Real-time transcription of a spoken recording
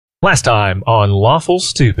Last time on Lawful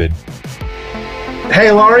Stupid. Hey,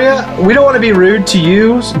 Laria, we don't want to be rude to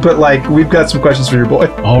you, but, we've got some questions for your boy.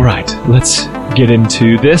 All right, let's get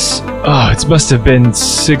into this. Oh, it must have been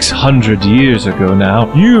 600 years ago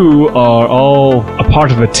now. You are all a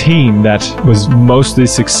part of a team that was mostly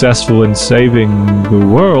successful in saving the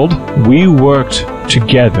world. We worked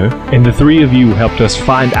together, and the three of you helped us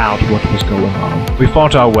find out what was going on. We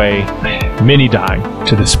fought our way, many dying,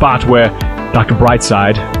 to the spot where Dr.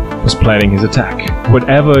 Brightside was planning his attack.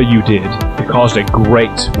 Whatever you did, it caused a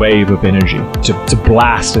great wave of energy to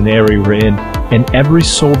blast an area we're in, and every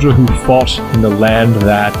soldier who fought in the land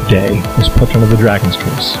that day was put under the dragon's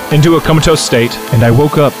curse, into a comatose state, and I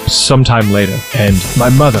woke up sometime later, and my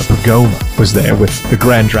mother, Pagoma, was there with the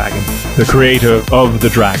Grand Dragon, the creator of the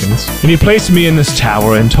dragons, and he placed me in this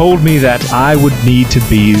tower and told me that I would need to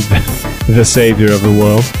be the savior of the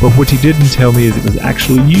world. But what he didn't tell me is it was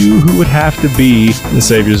actually you who would have to be the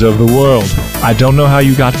saviors of the world. I don't know how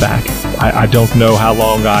you got back. I don't know how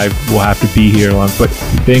long I will have to be here on, but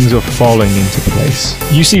things are falling into place.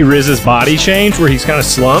 You see Riz's body change where he's kind of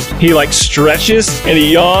slumped. He stretches and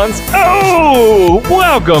he yawns. Oh,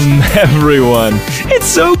 welcome everyone. It's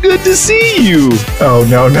so good to see you. Oh,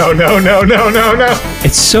 no.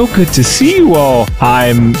 It's so good to see you all.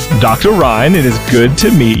 I'm Dr. Ryan. It is good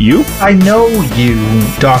to meet you. I know you,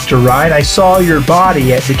 Dr. Ryan. I saw your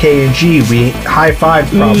body at the K&G. We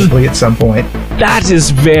high-fived probably at some point. That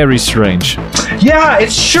is very strange. Yeah,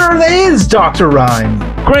 it sure is, Dr. Ryan.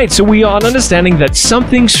 Great, so we are understanding that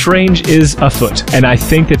something strange is afoot, and I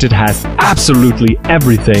think that it has absolutely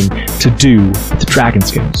everything to do with the dragon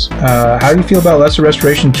skins. How do you feel about Lesser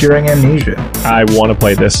Restoration curing amnesia? I want to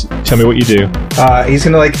play this. Tell me what you do. He's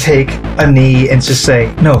gonna take a knee and just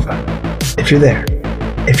say, Nova, if you're there,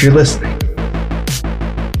 if you're listening,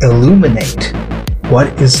 illuminate what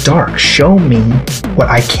is dark. Show me what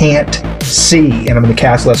I can't see. And I'm going to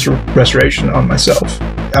cast Lesser Restoration on myself.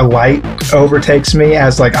 A light overtakes me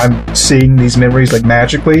as I'm seeing these memories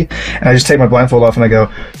magically. And I just take my blindfold off and I go,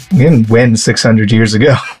 we didn't win 600 years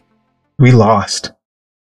ago. We lost.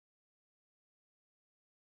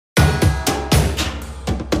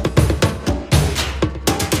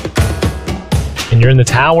 And you're in the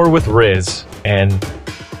tower with Riz and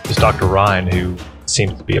there's Dr. Ryan, who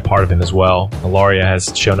seems to be a part of him as well. Ilaria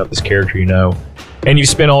has shown up this character you know. And you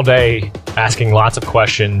spent all day asking lots of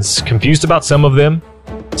questions, confused about some of them,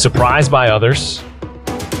 surprised by others,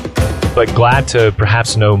 but glad to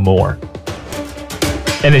perhaps know more.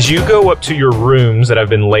 And as you go up to your rooms that have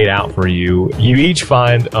been laid out for you, you each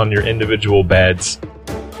find on your individual beds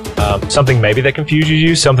something maybe that confuses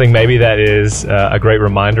you, something maybe that is a great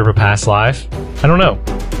reminder of a past life. I don't know.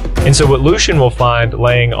 And so what Lucian will find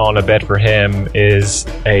laying on a bed for him is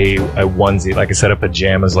a onesie, like a set of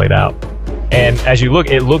pajamas laid out. And as you look,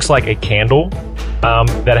 it looks like a candle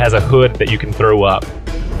that has a hood that you can throw up.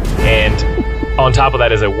 And on top of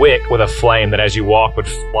that is a wick with a flame that as you walk would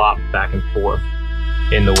flop back and forth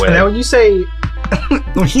in the wind. Now when you say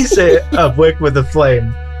a wick with a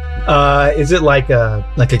flame, is it like a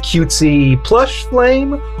cutesy plush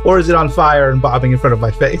flame, or is it on fire and bobbing in front of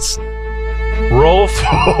my face? Roll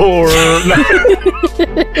for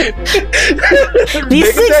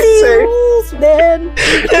These 60 rules, man.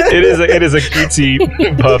 It is a cutesy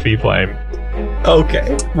puffy flame.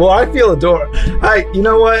 Okay. Well, I feel adored. You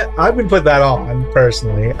know what? I would put that on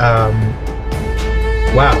personally.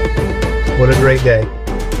 Wow, what a great day.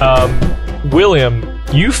 William,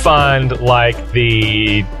 you find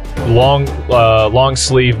the long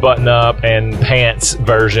sleeve button up and pants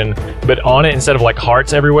version, but on it instead of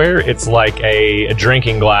hearts everywhere, it's like a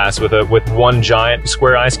drinking glass with one giant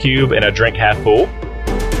square ice cube and a drink half full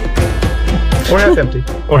or half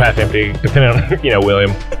empty, depending on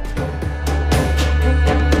William.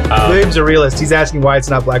 William's a realist. He's asking why it's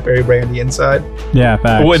not blackberry brandy inside. Yeah,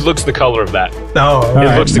 facts. Well, it looks the color of that. Oh,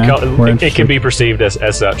 it looks the color. It can be perceived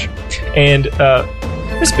as such. And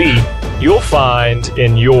Miss B, you'll find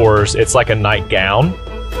in yours, it's like a nightgown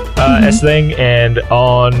as thing, and in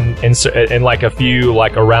a few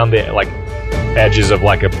around the edges of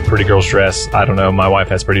a pretty girl's dress. I don't know. My wife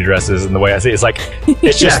has pretty dresses, and the way I see it,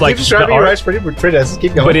 it's just keep describing your wife's pretty dresses.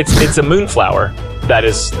 Keep going. But it's a moonflower. That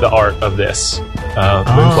is the art of this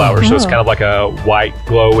moonflower. So it's kind of like a white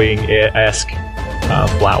glowing-esque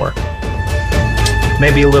flower.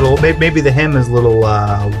 Maybe a little. Maybe the hem is a little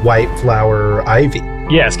white flower ivy.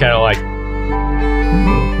 Yeah, it's kind of like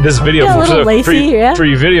this video for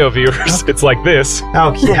you video viewers. It's like this.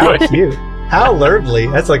 How cute! How lovely!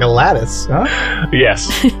 That's like a lattice, huh? Yes.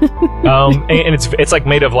 And it's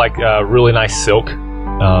made of really nice silk.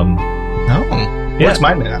 What's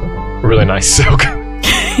mine made out of? Really nice silk.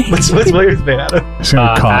 What's Williams made out of? It's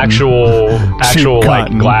gonna be cotton. Actual like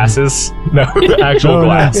cotton. glasses. No, actual No,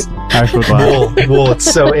 glass. Actual glass. Wool.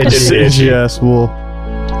 It's so itchy. It's itchy. Yes, wool.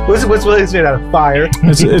 What's Williams made out of? Fire.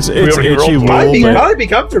 It's already itchy rolled wool, Probably be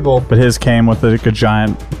comfortable. but his came with like a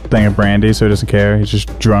giant thing of brandy, so he doesn't care. He's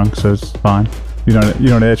just drunk, so it's fine. You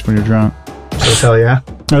don't itch when you're drunk. So hell yeah.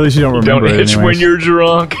 Or at least you don't remember Don't it itch anyways. when you're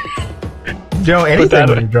drunk. You know anything that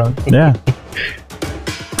when in. you're drunk. Yeah.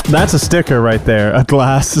 That's a sticker right there. A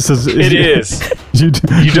glass. It says, It is. You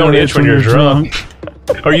don't itch when you're drunk.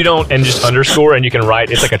 Or you don't, and just underscore, and you can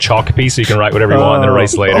write. It's like a chalk piece, so you can write whatever you want and then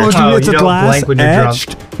erase later. Oh, dude, Oh, it's you a don't glass blank when you're drunk.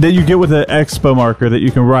 etched that you get with an expo marker that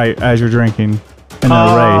you can write as you're drinking and then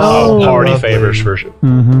erase. Oh, party lovely. favors for sure.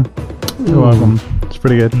 You're welcome. It's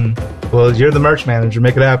pretty good. Well, you're the merch manager.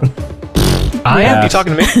 Make it happen. I am. You Yes.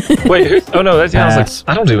 talking to me? Wait. Who? Oh no, that sounds Pass. like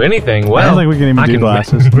I don't do anything. Well, I don't think we can even do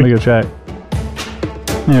glasses. Let me go check.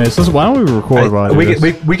 Anyways, why don't we record while I do we this?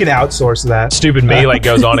 can outsource that. Stupid me like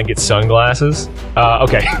goes on and gets sunglasses.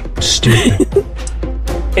 Okay. Stupid.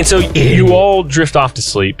 And so you all drift off to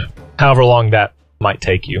sleep, however long that might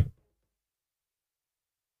take you.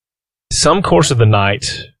 Some course of the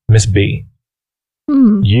night, Miss B,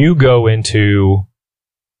 you go into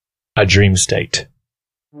a dream state.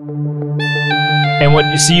 And what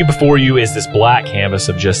you see before you is this black canvas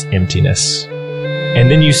of just emptiness. And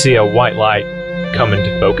then you see a white light come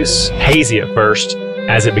into focus, hazy at first,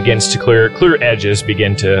 as it begins to clear edges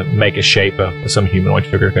begin to make a shape of some humanoid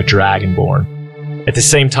figure, like a dragonborn. At the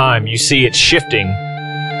same time, you see it shifting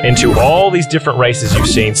into all these different races you've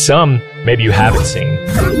seen, some maybe you haven't seen.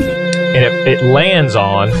 And it lands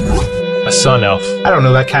on a sun elf. I don't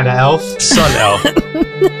know that kind of elf. Sun elf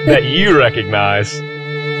that you recognize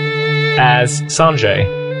as Sanjay,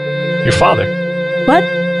 your father. What?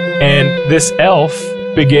 And this elf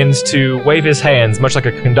begins to wave his hands much like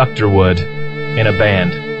a conductor would in a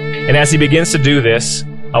band. And as he begins to do this,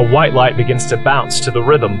 a white light begins to bounce to the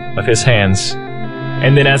rhythm of his hands.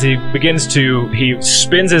 And then as he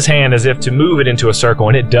spins his hand as if to move it into a circle,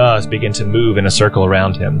 and it does begin to move in a circle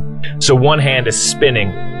around him. So one hand is spinning,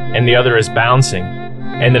 and the other is bouncing.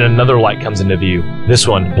 And then another light comes into view. This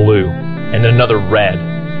one, blue. And then another red.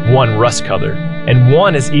 One rust color. And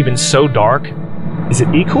one is even so dark. Is it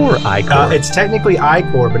Icor or Icor? It's technically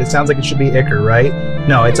Icor, but it sounds like it should be Icar, right?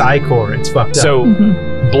 No, it's Icor. It's fucked up. So,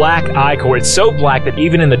 black Icor. It's so black that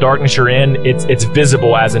even in the darkness you're in, it's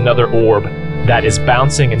visible as another orb that is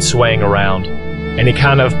bouncing and swaying around. And he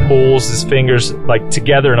kind of pulls his fingers like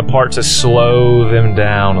together and apart to slow them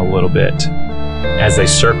down a little bit as they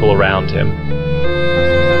circle around him.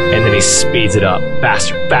 And then he speeds it up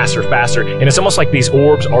faster, faster, faster. And it's almost like these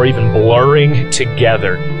orbs are even blurring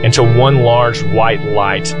together into one large white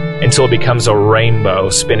light until it becomes a rainbow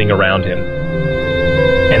spinning around him.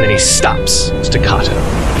 And then he stops, staccato.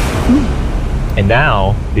 And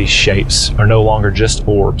now these shapes are no longer just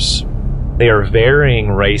orbs. They are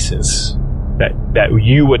varying races that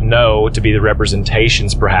you would know to be the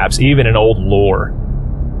representations, perhaps, even in old lore,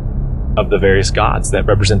 of the various gods that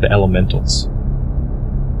represent the elementals.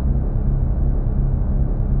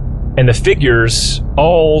 And the figures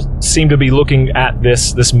all seem to be looking at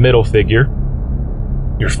this middle figure,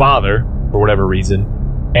 your father, for whatever reason,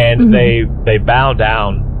 and they bow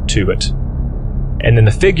down to it. And then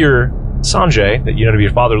the figure, Sanjay, that you know to be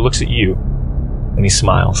your father, looks at you, and he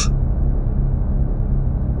smiles.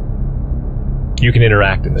 You can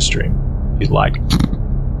interact in this dream, if you'd like.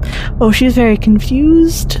 Oh, she's very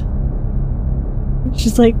confused.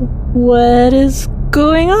 She's like, what is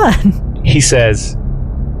going on? He says,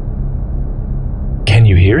 "Can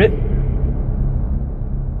you hear it?"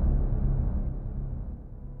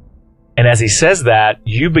 And as he says that,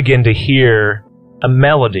 you begin to hear a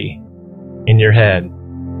melody in your head.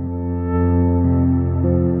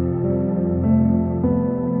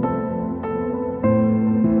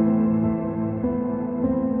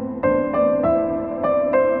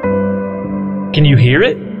 Can you hear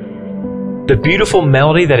it? The beautiful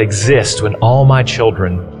melody that exists when all my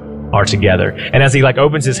children are together. And as he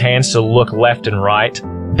opens his hands to look left and right,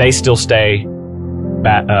 they still stay on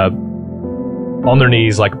their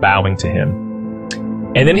knees, bowing to him.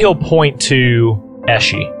 And then he'll point to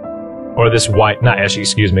Eshi, or this white, not Eshi,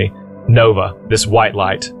 excuse me, Nova, this white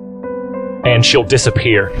light, and she'll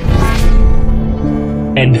disappear.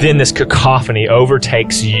 And then this cacophony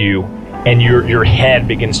overtakes you, and your head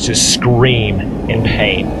begins to scream in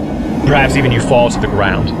pain. Perhaps even you fall to the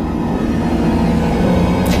ground.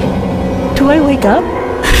 Do I wake up?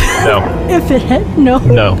 No. If it hit? No.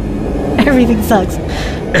 No. Everything sucks.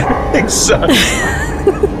 It sucks.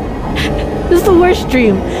 This is the worst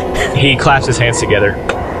dream. He claps his hands together.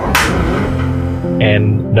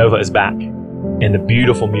 and Nova is back, and the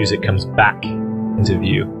beautiful music comes back into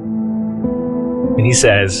view. And he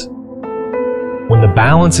says, when the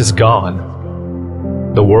balance is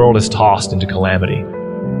gone, the world is tossed into calamity.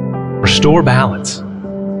 Restore balance.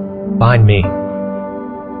 Find me.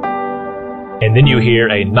 And then you hear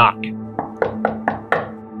a knock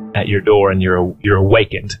at your door, and you're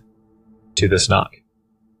awakened to this knock.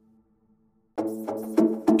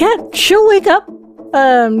 Yeah, she'll wake up.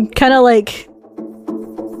 Kind of like...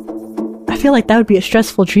 I feel like that would be a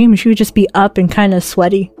stressful dream. She would just be up and kind of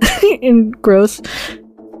sweaty and gross.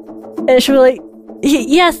 And she'll be like,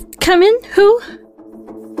 yes, come in. Who?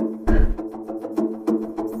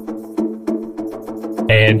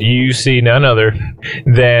 And you see none other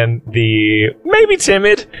than the maybe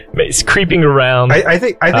timid, it's creeping around. I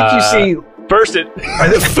think you see first it. I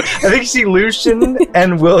think you see Lucian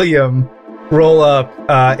and William roll up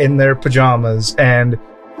in their pajamas, and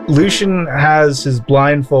Lucian has his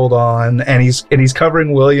blindfold on, and he's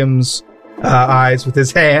covering William's eyes with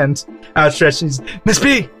his hand outstretched. He's, Miss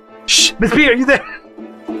B, shh, Miss B, are you there?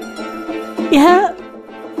 Yeah.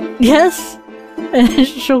 Yes. And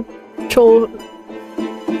she'll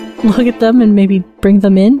look at them and maybe bring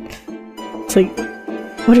them in. It's like,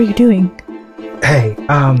 what are you doing? Hey,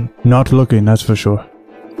 Not looking, that's for sure.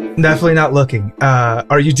 definitely not looking.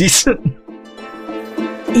 Are you decent?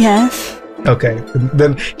 Yes. Okay.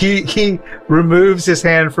 Then he removes his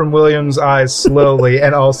hand from William's eyes slowly,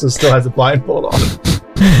 and also still has a blindfold on.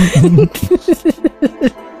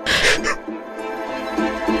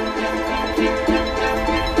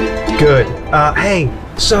 Good. Hey,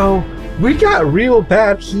 so we got real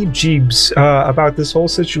bad heebs about this whole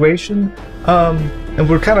situation, and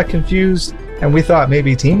we're kind of confused, and we thought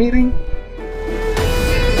maybe team meeting.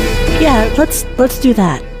 Yeah, let's do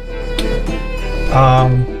that.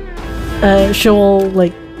 She'll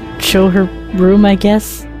like show her room, I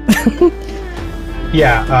guess.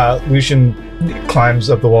 Yeah. Lucian climbs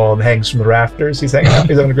up the wall and hangs from the rafters. He's hanging out.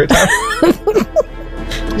 He's having a great time.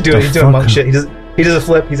 He's doing monk shit. He does a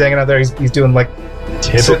flip. He's hanging out there. He's doing like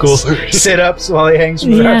Typical. sit-ups while he hangs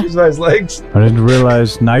from the rafters by his legs. I didn't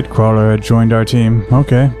realize Nightcrawler had joined our team.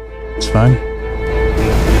 Okay, it's fine.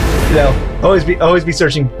 You know, always be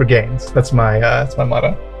searching for gains. That's my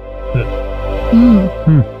motto.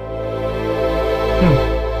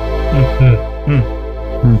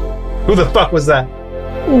 Who the fuck was that?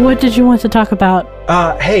 What did you want to talk about?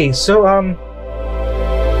 Hey, so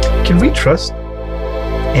can we trust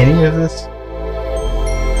any of this?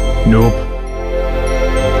 Nope.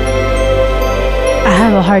 I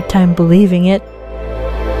have a hard time believing it.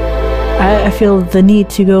 I feel the need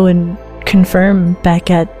to go and confirm back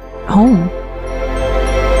at home.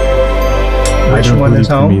 Which I don't one is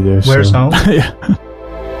believe home? them either, Where's so- home? Yeah.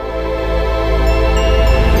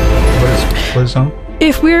 What is home?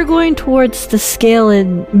 If we're going towards the scale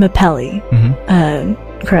in Mapelli,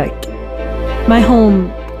 correct. My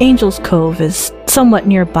home, Angel's Cove, is somewhat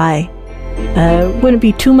nearby. Wouldn't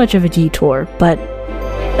be too much of a detour, but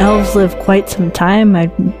elves live quite some time.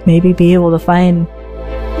 I'd maybe be able to find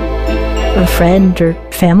a friend or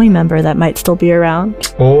family member that might still be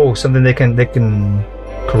around. Oh, something they can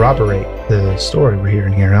corroborate the story we're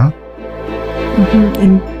hearing here, huh?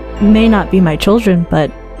 And may not be my children,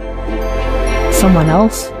 but someone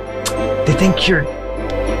else. Don't they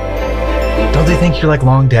think you're like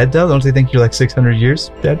long dead though? Don't they think you're like 600 years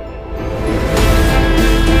dead?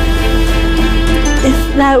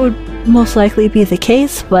 If that would most likely be the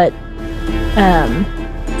case, but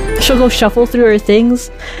she'll go shuffle through her things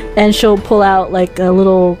and she'll pull out like a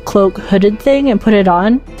little cloak hooded thing and put it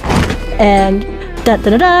on, and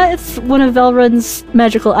it's one of Velrun's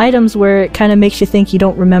magical items where it kind of makes you think you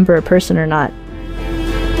don't remember a person or not.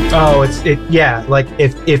 Oh, yeah, like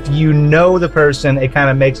if you know the person, it kind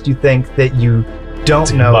of makes you think that you don't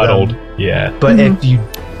It's know muddled. them. Yeah. But if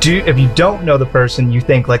you don't know the person, you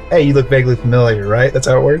think like, hey, you look vaguely familiar, right? That's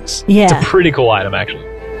how it works. Yeah. It's a pretty cool item, actually.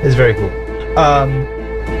 It's very cool.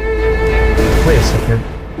 Wait a second.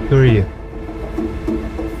 Who are you?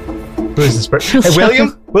 Who is this person? Hey,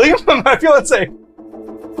 William? William? I feel unsafe.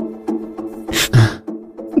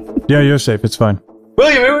 Yeah, you're safe. It's fine.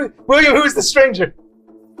 William, who is the stranger?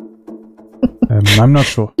 I'm not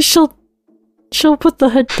sure. She'll put the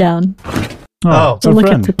hood down. Oh. it's a Look at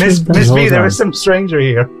friend. the two Miss of them. B, Hold there on. is some stranger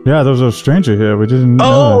here. Yeah, there's a stranger here. We didn't know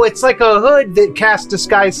Oh, that. it's like a hood that casts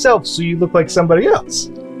disguise self, so you look like somebody else.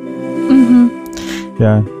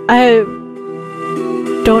 Yeah. I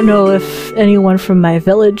don't know if anyone from my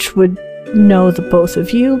village would know the both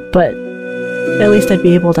of you, but at least I'd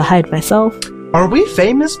be able to hide myself. Are we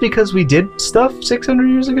famous because we did stuff 600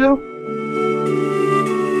 years ago?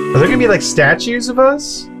 Are there gonna be like statues of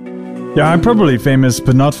us? Yeah, I'm probably famous,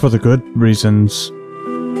 but not for the good reasons.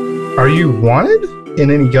 Are you wanted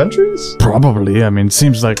in any countries? Probably. I mean,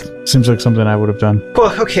 seems like something I would have done.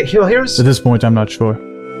 Well, okay. Well, here's At this point, I'm not sure.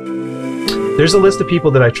 there's a list of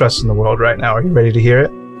people that I trust in the world right now. Are you ready to hear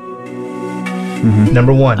it? Mm-hmm.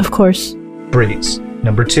 Number 1, Of course. Breeze.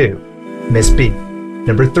 Number 2, Miss B.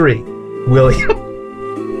 Number 3, William.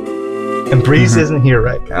 And Breeze isn't here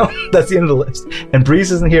right now. That's the end of the list. And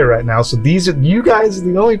Breeze isn't here right now. So you guys are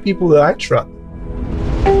the only people that I trust.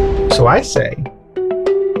 So I say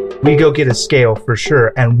we go get a scale for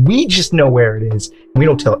sure, and we just know where it is. We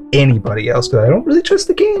don't tell anybody else because I don't really trust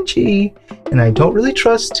the Genji, and I don't really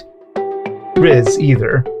trust Riz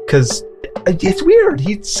either because it's weird.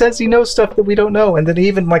 He says he knows stuff that we don't know, and then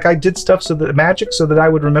even like I did stuff so that magic so that I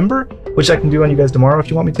would remember, which I can do on you guys tomorrow if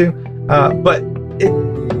you want me to. But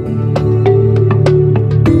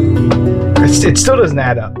it still doesn't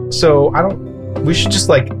add up. So we should just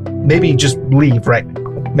like maybe just leave right now.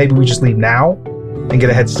 Maybe we just leave now and get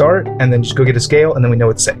a head start and then just go get a scale and then we know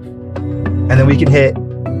it's safe. And then we can hit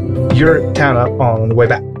your town up on the way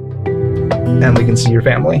back. And we can see your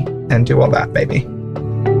family and do all that maybe.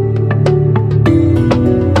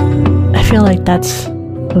 I feel like that's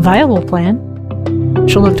a viable plan.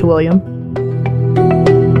 She'll look to William.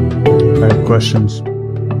 I have questions.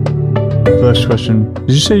 First question.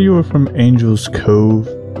 Did you say you were from Angel's Cove?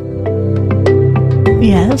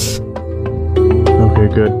 Yes. Okay,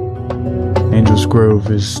 good. Angel's Grove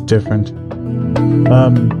is different.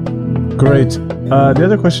 Great. The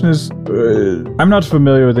other question is, I'm not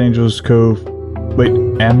familiar with Angel's Cove. Wait,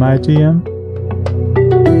 am I DM?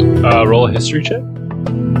 Roll a history check.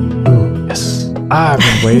 Oh, yes. I've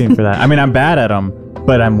been waiting for that. I mean, I'm bad at them,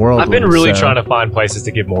 but I'm worldly. I've been really so. trying to find places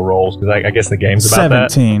to give more rolls because I guess the game's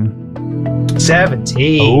about 17.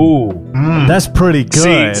 17. that. Ooh. That's pretty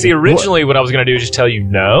good. See, originally what I was going to do is just tell you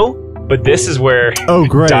no, but this is where Oh,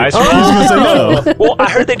 great. dice I was gonna say no. Well, I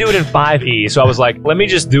heard they do it in 5e, so I was like, let me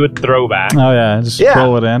just do a throwback. Oh, yeah. Just Yeah.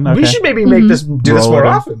 roll it in. Okay. We should maybe make this do this Roll more it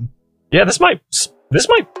in. often. Yeah, this might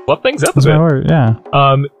flip things up a That's my bit. word, yeah.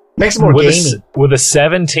 Makes it more with gamey. with a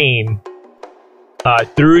 17,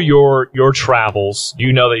 through your travels,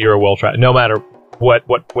 you know that you're well traveled. No matter what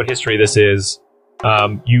history this is,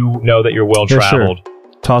 you know that you're well traveled. Yeah,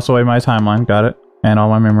 sure. Toss away my timeline, got it. And all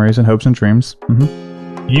my memories and hopes and dreams.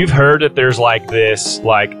 Mm-hmm. You've heard that there's like this,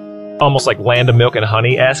 like almost like Land of Milk and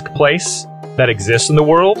Honey-esque place that exists in the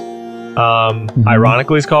world.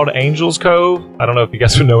 Ironically, it's called Angel's Cove. I don't know if you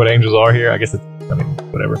guys would know what angels are here. I guess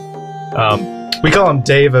whatever. We call him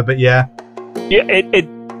Deva, but yeah. Yeah, it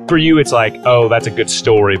for you, it's like, oh, that's a good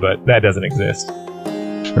story, but that doesn't exist.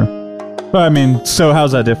 Sure. Well, I mean, so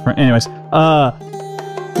how's that different? Anyways,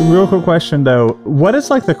 real quick question though. What is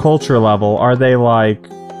like the culture level? Are they like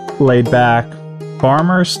laid back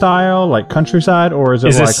farmer style, like countryside, or is it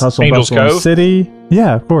Is like this hustle Angel's bustle Cove? city?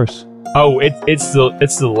 Yeah, of course. Oh, it's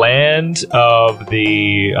the land of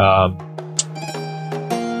the.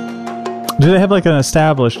 Do they have like an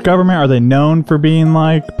established government? Are they known for being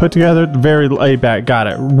like put together? Very laid back. Got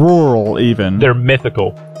it. Rural even. They're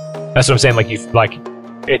mythical. That's what I'm saying. Like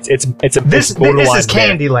it's This borderline is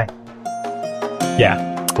Candyland. myth.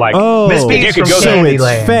 Yeah, like Miss Oh, Piggy's you could from go so there. it's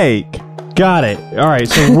Candyland. fake. Got it. All right.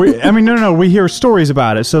 So no. We hear stories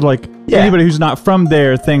about it. So like Yeah. anybody who's not from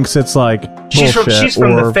there thinks it's like She's bullshit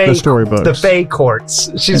from or the Fae storybooks. The Fae courts.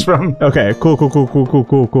 She's from Okay. Cool.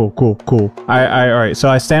 I all right. So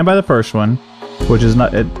I stand by the first one, which is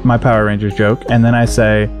not my Power Rangers joke, and then I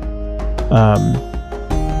say,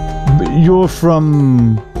 "You're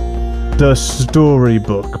from the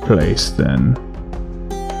storybook place, then."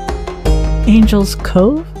 Angel's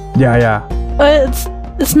Cove? Yeah.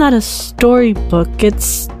 It's not a storybook.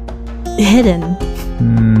 It's hidden.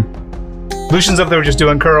 Lucian's up there just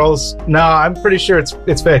doing curls. No, I'm pretty sure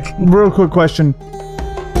it's fake. Real quick question.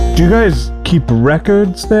 Do you guys keep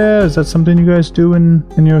records there? Is that something you guys do in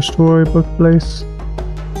your storybook place?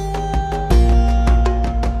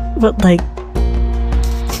 But like,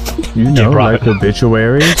 You know, Robin. like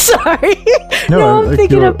obituaries? sorry. No, No, I'm like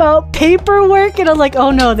thinking your- about paperwork, and I'm like,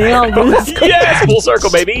 oh no, they all lose. yes, full circle,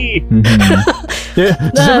 baby. Yeah.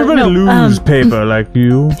 Does everybody no, lose paper like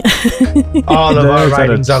you? All of our Is that a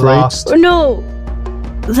writings are trait? lost. No,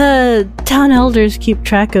 the town elders keep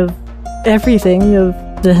track of everything, of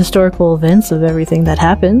the historical events of everything that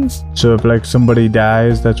happens. So if like somebody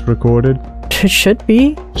dies, that's recorded. It should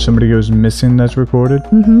be. Somebody goes missing, that's recorded.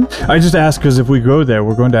 I just asked because if we go there,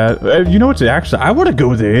 we're going to. You know what? Actually, I want to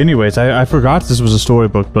go there anyways. I forgot this was a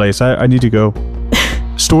storybook place. I need to go.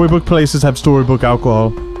 Storybook places have storybook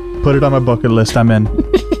alcohol. Put it on my bucket list. I'm in.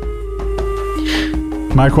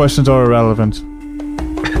 My questions are irrelevant.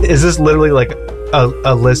 Is this literally like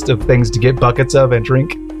a list of things to get buckets of and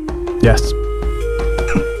drink? Yes.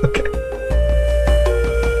 Okay.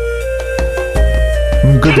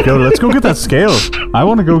 I'm good to go. Let's go get that scale. I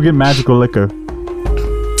want to go get magical liquor.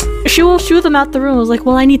 She will shoo them out the room. I was like,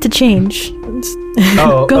 well, I need to change.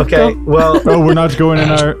 Oh, Go, okay. go. Well, Oh, we're not going in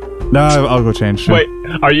our... No, I'll go change. Sure. Wait,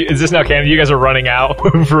 is this now canon? You guys are running out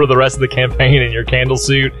for the rest of the campaign in your candle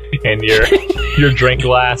suit and your drink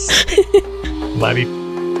glass. Mighty.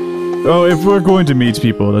 Oh, if we're going to meet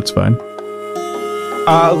people, that's fine.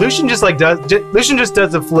 Lucian just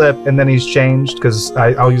does a flip and then he's changed because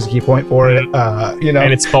I'll use a key point for it.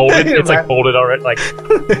 And it's folded. It's like folded already. Like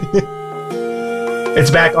it's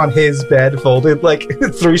back on his bed, folded like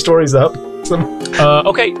 3 stories up.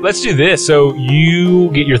 okay, let's do this. So you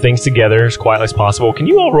get your things together as quietly as possible. Can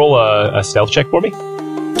you all roll a stealth check for me?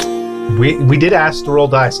 We did ask to roll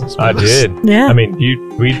dice. I did. Yeah. I mean,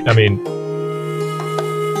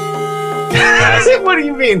 What do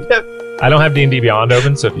you mean? I don't have D&D Beyond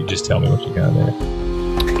open, so if you just tell me what you got there.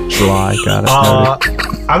 July, got it.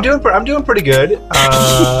 I'm doing pretty good.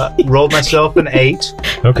 Rolled myself an 8.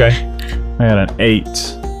 Okay. I got an 8.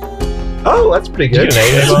 Oh, that's pretty Did good. you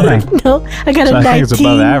get an 8, Emma? No, I got a So I 19. think it's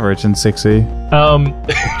above average in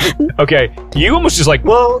 6E. Okay. You almost just like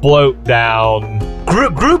Well, float down.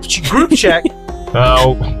 group check.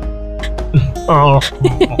 Oh. Oh.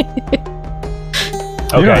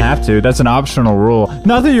 You don't Okay. have to. That's an optional rule.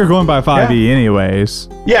 Not that you're going by 5E anyways.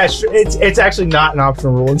 Yeah, it's actually not an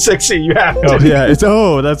optional rule in 6E. You have to. Oh, Yeah, it's...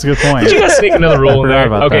 Oh, that's a good point. Did you guys sneak another rule in I there?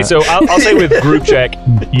 forgot about Okay, that. so I'll say with group check,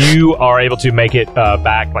 you are able to make it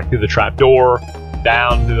back like through the trap door,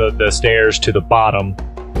 down to the stairs to the bottom.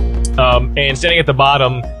 And standing at the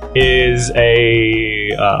bottom is a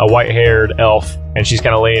white-haired elf, and she's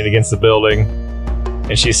kind of leaning against the building.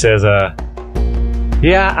 And she says,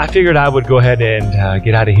 yeah, I figured I would go ahead and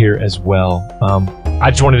get out of here as well. I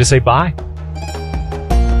just wanted to say bye.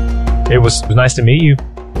 It was nice to meet you.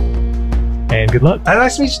 And good luck.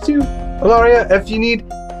 Nice to meet you too, Ilaria.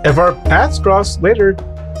 If our paths cross later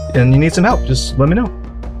and you need some help, just let me know.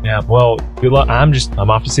 Yeah, well, good luck. I'm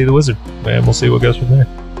off to see the wizard, and we'll see what goes from there.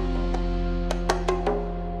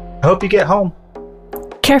 I hope you get home.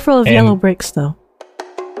 Careful of And- yellow bricks, though.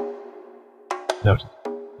 Noted.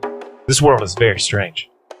 This world is very strange.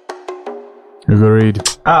 Agreed.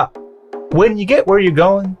 When you get where you're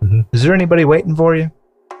going, Mhm. is there anybody waiting for you?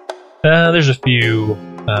 There's a few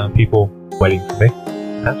people waiting for me.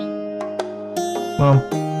 Perhaps.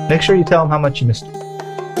 Well, make sure you tell them how much you missed.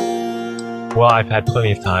 Well, I've had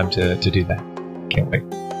plenty of time to do that. Can't wait.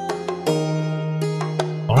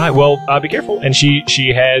 All right. Well, be careful. And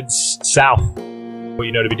she heads south. What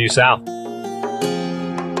you know to be due south.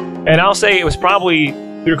 And I'll say it was probably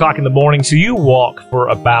 3 o'clock in the morning. So you walk for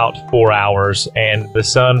about 4 hours, and the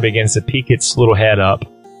sun begins to peek its little head up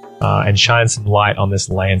and shine some light on this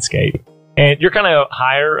landscape. And you're kind of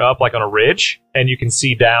higher up, like on a ridge, and you can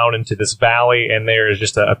see down into this valley, and there is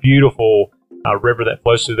just a beautiful river that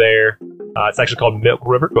flows through there. It's actually called Milk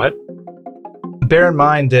River. Go ahead. Bear in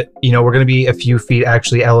mind that, we're going to be a few feet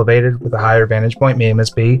actually elevated with a higher vantage point, me and Miss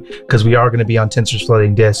B, because we are going to be on Tensor's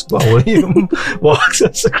floating disc while William walks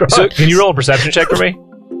us across. So can you roll a perception check for me?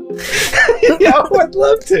 Yeah, I'd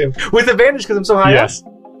love to. With advantage because I'm so high Yes.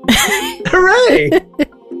 up. Hooray!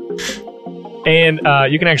 And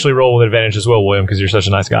you can actually roll with advantage as well, William, because you're such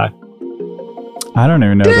a nice guy. I don't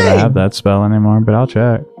even know that I Dang. have that spell anymore, but I'll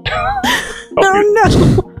check.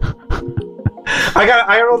 No.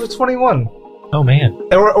 I rolled a 21. Oh, man.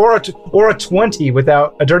 Or a 20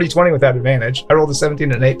 without a dirty 20 without advantage. I rolled a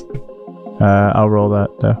 17 and an 8. I'll roll that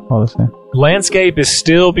all the same. Landscape is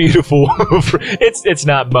still beautiful. It's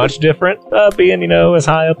not much different being, as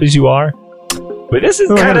high up as you are. But this is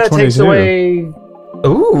Oh, I got Kind a of takes 22. away.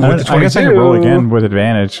 Ooh, with the 22. I guess I can roll again with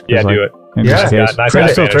advantage. 'cause, Yeah, do it. in Yeah. just Yeah, case. nice But I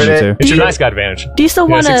guy still advantage. turn it It's your Yeah. nice guy advantage. Do you still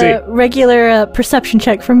Yeah, want a succeed. regular perception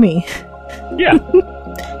check from me? Yeah.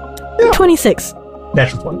 26.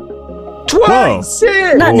 Natural 20.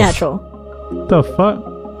 26! Not Oof. natural. The fuck?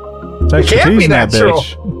 It's It can't expertise be in that natural.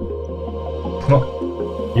 bitch.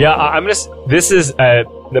 Yeah, I'm just. This is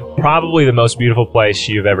probably the most beautiful place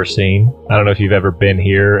you've ever seen. I don't know if you've ever been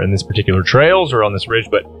here in this particular trails or on this ridge,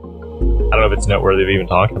 but I don't know if it's noteworthy of even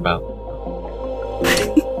talking about.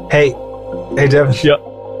 Hey, Devin. Yep.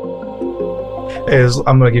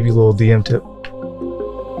 I'm gonna give you a little DM tip.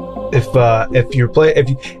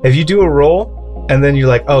 If you do a roll and then you're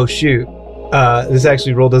like, oh shoot, this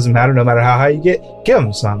actually roll doesn't matter no matter how high you get, give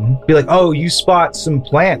them something. Be like, oh, you spot some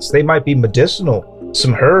plants, they might be medicinal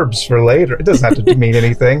some herbs for later. It doesn't have to mean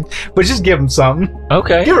anything, but just give him something.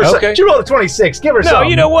 Okay. Give her okay. She rolled a 26. Give her No, something.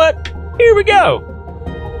 you know what? Here we go.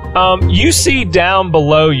 You see down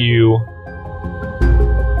below you.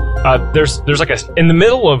 There's like in the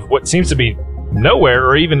middle of what seems to be nowhere,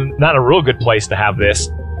 or even not a real good place to have this.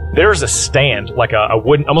 There's a stand, like a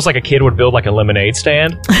wooden, almost like a kid would build like a lemonade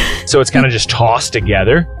stand. So it's kind of just tossed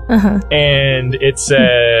together, and it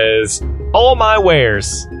says "All my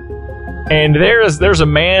wares." And there's a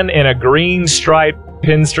man in a green striped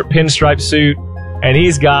pinstripe suit, and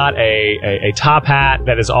he's got a top hat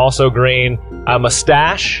that is also green, a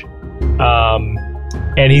mustache,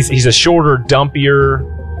 and he's a shorter, dumpier,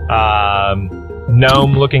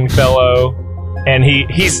 gnome-looking fellow, and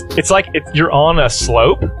you're on a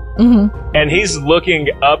slope, and he's looking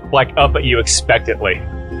up at you expectantly.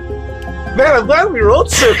 Man, I'm glad we rolled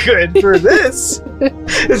so good for this.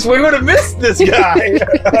 We would have missed this guy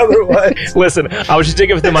otherwise. Listen, I was just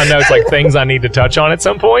digging through my notes, like things I need to touch on at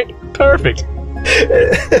some point. Perfect.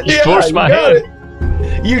 You forced my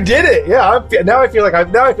hand. You did it. Yeah. Now I feel like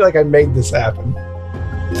I made this happen.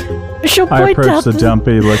 She'll I point approach out the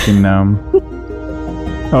dumpy-looking gnome.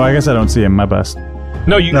 Oh, I guess I don't see him. My best.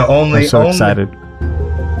 No, you. No, only. I'm so only, excited.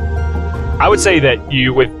 I would say that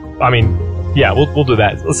you would. I mean, yeah, we'll do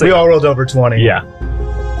that. Let's say We all rolled over 20. yeah.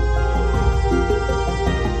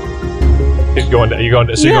 You're going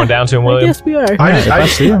down to him, I William? guess we are. If I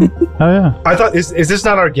see him. Oh yeah. I thought, is this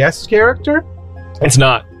not our guest character? It's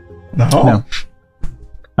not. No.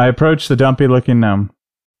 I approach the dumpy-looking gnome.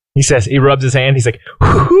 He says, he rubs his hand. He's like,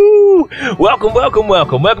 whoo, welcome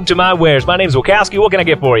to my wares. My name's Wachowski. What can I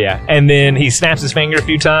get for you? And then he snaps his finger a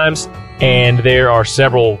few times, and there are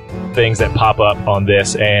several things that pop up on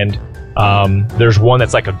this. And there's one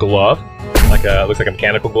that's like a glove, looks like a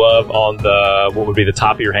mechanical glove on what would be the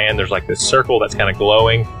top of your hand. There's like this circle that's kind of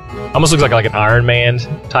glowing. Almost looks like an Iron Man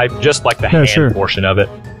type, just like the hand portion of it.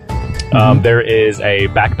 There is a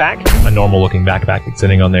backpack, a normal looking backpack that's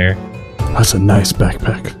sitting on there. That's a nice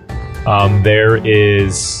backpack. There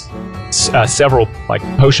is several like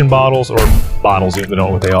potion bottles or bottles. You don't know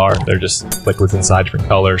what they are. They're just liquids inside different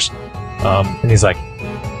colors. And he's like,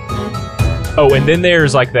 oh, and then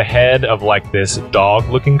there's like the head of like this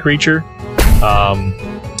dog-looking creature,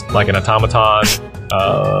 like an automaton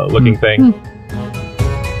looking thing.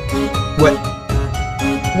 What?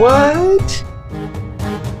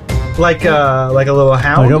 Like a little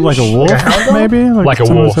hound? Like a wolf, maybe? Like a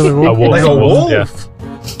wolf. Like Like a wolf? Yeah.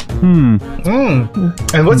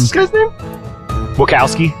 And what's this guy's name?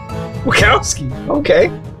 Wachowski. Wachowski. Okay.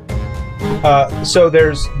 So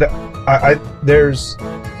there's there's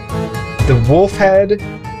the wolf head.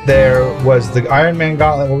 There was the Iron Man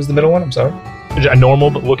gauntlet. What was the middle one? I'm sorry. A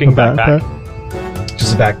normal-looking backpack.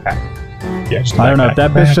 Just a backpack. Yeah, just a I don't know. If backpack.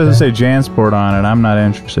 that bitch doesn't say Jansport on it, I'm not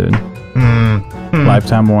interested.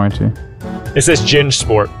 Lifetime warranty. It says Gin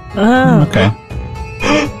Sport. Oh. Okay.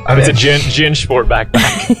 It's a Gin Sport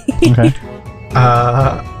backpack. Okay.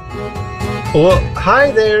 Well,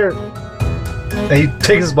 hi there. And he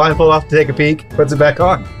takes his blindfold off to take a peek, puts it back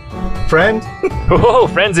on. Friend? Oh,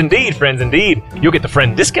 friends indeed. You'll get the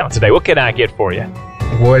friend discount today. What can I get for you?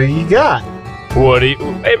 What do you got?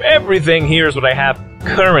 Everything here is what I have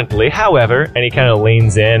currently. However, and he kind of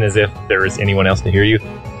leans in as if there is anyone else to hear you.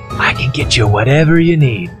 I can get you whatever you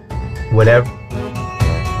need. Whatever.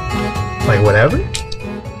 Like whatever?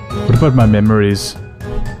 What about my memories?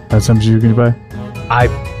 That's something you can buy?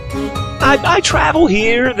 I travel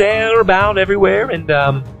here, there, about everywhere, and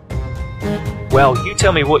well, you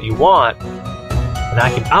tell me what you want, and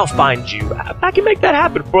I'll find you. I can make that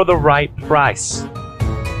happen for the right price.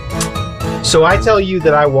 So I tell you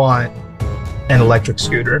that I want an electric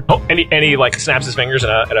scooter. Oh, and he like snaps his fingers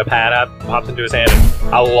and a pad up pops into his hand,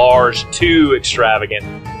 and a large, too extravagant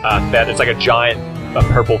feather. It's like a giant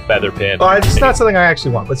purple feather pin. Oh, it's not something I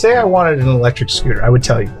actually want. But say I wanted an electric scooter, I would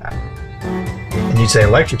tell you that. And you'd say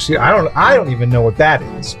electric scooter. I don't even know what that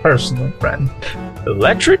is personally, friend.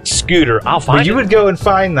 Electric scooter. I'll find But you it. would go and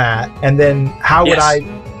find that, and then how would Yes.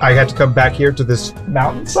 I have to come back here to this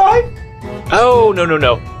mountainside? Oh,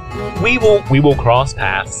 no. We will cross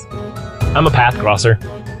paths. I'm a path crosser.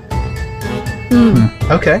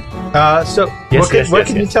 Okay. So what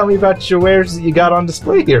can you tell me about your wares that you got on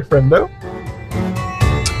display here, friendo?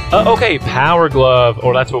 Okay, Power Glove,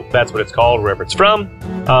 or that's what it's called, wherever it's from.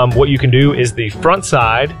 What you can do is the front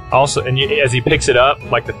side, also, and as he picks it up,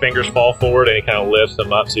 like the fingers fall forward and he kind of lifts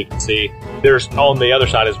them up so you can see. There's on the other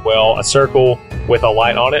side as well a circle with a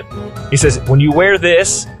light on it. He says, when you wear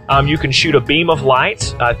this, you can shoot a beam of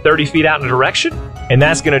light 30 feet out in a direction, and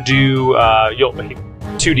that's going to do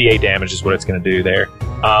 2d8 damage is what it's going to do there.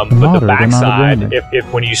 But the Moderate amount of backside, branding. if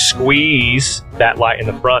when you squeeze that light in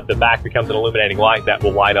the front, the back becomes an illuminating light that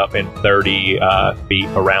will light up in 30 feet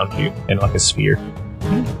around you in like a sphere.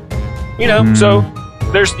 You know, so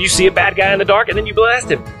you see a bad guy in the dark, and then you blast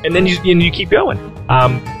him, and then you keep going.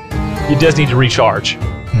 It does need to recharge.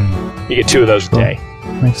 You get 2 of those a day.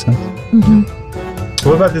 Makes sense.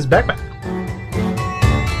 What about this backpack?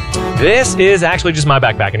 This is actually just my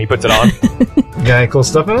backpack, and he puts it on. Got any cool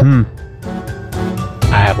stuff in it?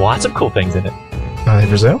 I have lots of cool things in it.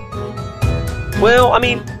 For sale? Well, I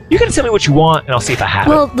mean, you gotta tell me what you want, and I'll see if I have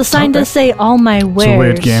Well, it. the sign does say all my wares. It's a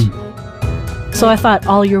weird game. So I thought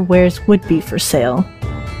all your wares would be for sale.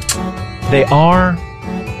 They are,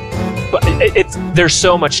 but there's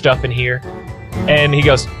so much stuff in here. And he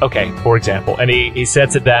goes, okay, for example, and he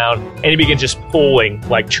sets it down, and he begins just pulling,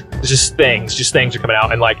 like, just things are coming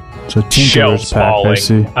out, and like, It's a Tinkerer's shelves pack, I falling.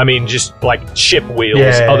 see. I mean, just like ship wheels,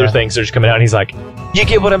 Yeah. other things are just coming out, and he's like, you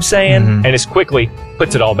get what I'm saying? Mhm. And just quickly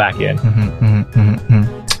puts it all back in.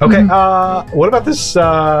 Okay, what about this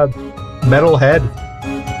metal head?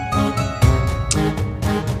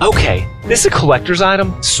 Okay, this is a collector's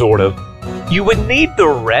item, sort of. You would need the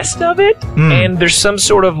rest of it, and there's some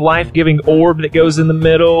sort of life-giving orb that goes in the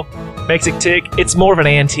middle, makes it tick. It's more of an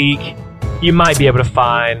antique. You might be able to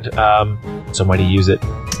find some way to use it.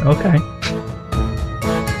 Okay.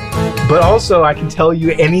 But also, I can tell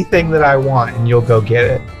you anything that I want, and you'll go get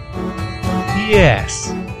it.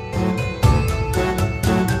 Yes.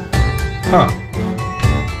 Huh.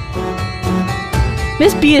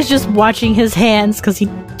 Miss B is just watching his hands because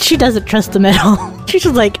she doesn't trust the metal. She's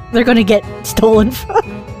just like, they're gonna get stolen from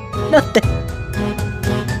nothing.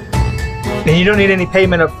 And you don't need any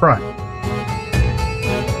payment up front.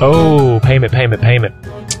 Oh, payment.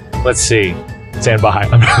 Let's see. Stand by.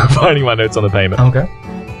 I'm finding my notes on the payment. Okay.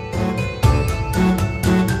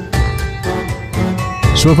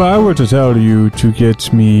 So if I were to tell you to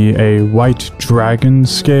get me a white dragon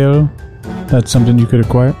scale, that's something you could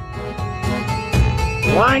acquire?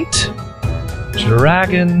 White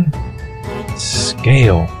dragon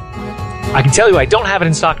scale. I can tell you I don't have it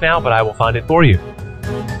in stock now, but I will find it for you.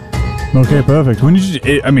 Okay, perfect. When did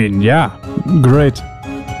you... I mean, yeah. Great.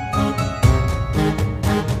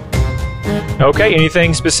 Okay,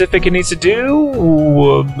 anything specific it needs to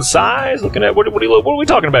do? Size? Looking at what are we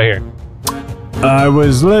talking about here? I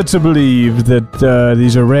was led to believe that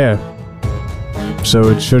these are rare. So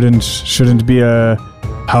it shouldn't be a...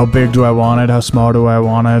 How big do I want it? How small do I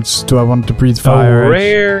want it? Do I want it to breathe fire? A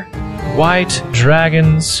rare white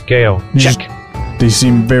dragon scale. These- Check. They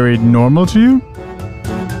seem very normal to you?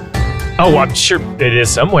 Oh, I'm sure it is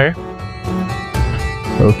somewhere.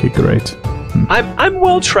 Okay, great. I'm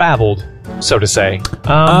well traveled, so to say.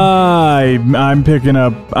 I'm picking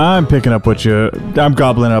up what I'm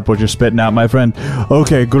gobbling up what you're spitting out, my friend.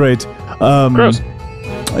 Okay, great. Gross.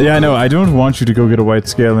 Yeah, no, I don't want you to go get a white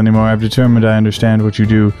scale anymore. I've determined I understand what you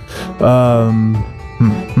do.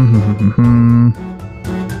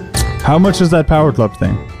 How much is that Power Club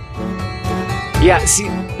thing? Yeah, see,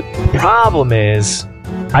 the problem is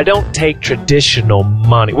I don't take traditional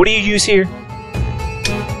money. What do you use here?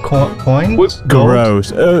 Coins?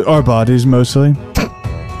 Gross. Our bodies, mostly.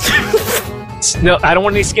 No, I don't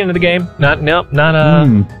want any skin in the game. Not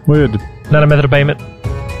Weird. not a method of payment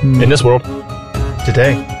in this world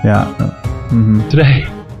Today. Yeah. today.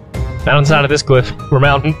 Not on the side of this cliff or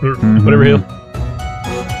mountain or whatever hill.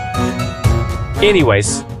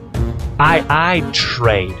 Anyways, I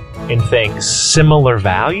trade in things similar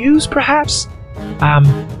values, perhaps.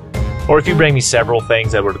 Or if you bring me several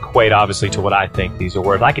things that would equate, obviously, to what I think these are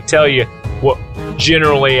worth, I could tell you what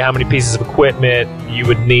generally how many pieces of equipment you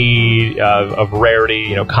would need of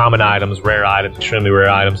rarity, common items, rare items, extremely rare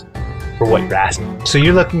items, for what you're asking. So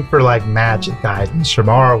you're looking for like magic items from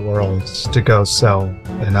our worlds to go sell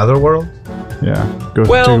in other worlds? Yeah. Go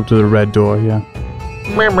Well- take up to the red door, yeah.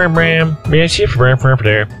 Yeah, shift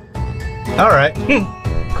there. All right.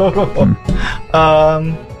 Cool.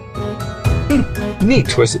 Neat.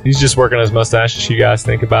 Twist it. He's just working on his mustache as you guys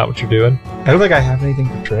think about what you're doing. I don't think I have anything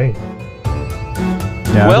to trade.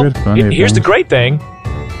 Yeah, Well, I've got plenty of here's the things. great thing.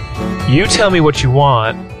 You tell me what you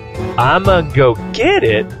want. I'm going to go get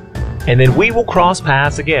it, and then we will cross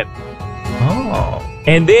paths again. Oh.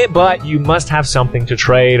 And then, but you must have something to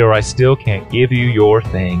trade, or I still can't give you your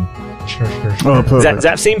thing. Sure. Oh, perfect. Does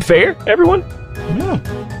that seem fair, everyone? Yeah.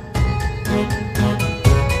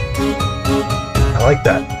 I like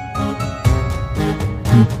that.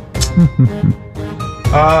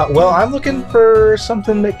 Well, I'm looking for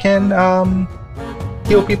something that can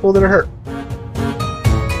heal people that are hurt.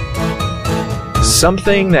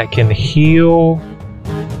 Something that can heal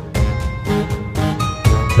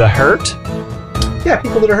the hurt? Yeah,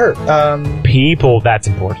 people that are hurt. People, that's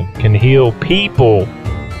important. Can heal people.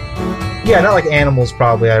 Yeah, not like animals.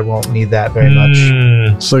 Probably, I won't need that very much.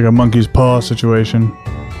 It's like a monkey's paw situation.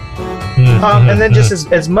 And then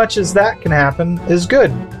just as much as that can happen is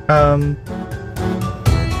good.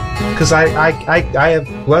 Because I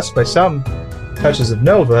have blessed by some touches of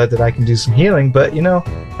Nova that I can do some healing, but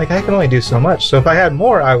I can only do so much. So if I had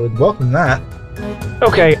more, I would welcome that.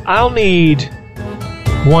 Okay, I'll need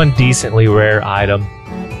one decently rare item,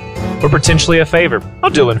 or potentially a favor.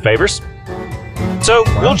 I'll deal in favors. So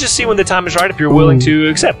we'll just see when the time is right if you're willing to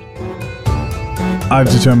accept.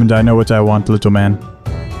 I've determined I know what I want, little man.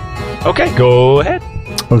 Okay, go ahead.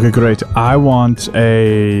 Okay, great. I want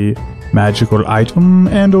a magical item,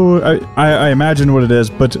 and or I imagine what it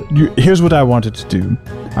is, but here's what I want it to do.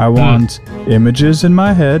 I want images in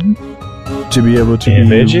my head to be able to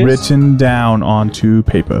be written down onto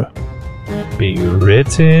paper. Be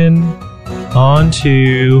written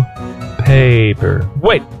onto paper.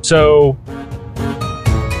 Wait, so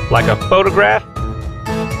like a photograph?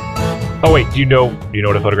 Oh wait, do you know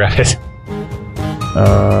what a photograph is?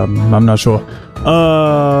 I'm not sure.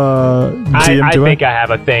 I think I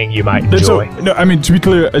have a thing you might enjoy. No, I mean, to be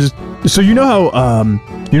clear, so you know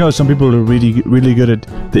how some people are really, really good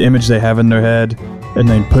at the image they have in their head and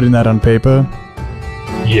then putting that on paper?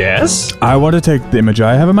 Yes. I want to take the image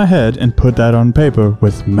I have in my head and put that on paper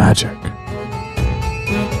with magic.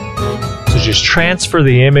 So just transfer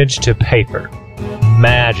the image to paper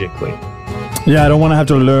magically. Yeah, I don't want to have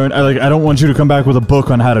to learn. I don't want you to come back with a book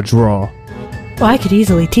on how to draw. Well, I could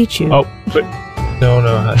easily teach you. Oh, but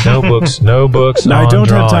no books, no books. No, I don't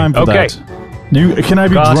drawing. have time for that. Can I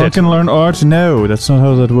be drunk and learn art? No, that's not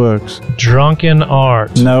how that works. Drunken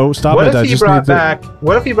art. No, stop it.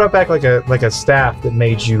 What if you brought back like a staff that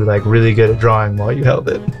made you like really good at drawing while you held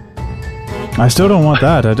it? I still don't want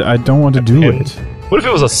that. I don't want to do it. What if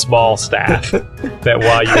it was a small staff that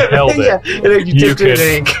while you held it, yeah, and then you dipped it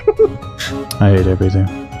in ink? I hate everything.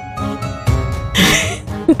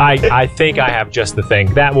 I think I have just the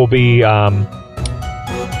thing. That will be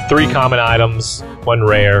 3 common items, 1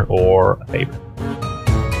 rare, or a favor.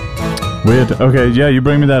 Weird. Okay, yeah, you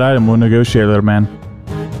bring me that item. We'll negotiate, little man.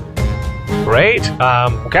 Great.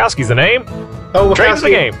 Wachowski's the name. Oh, Trade's the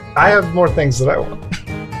game. I have more things that I want.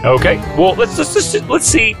 Okay. Well, let's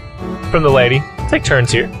see from the lady. Take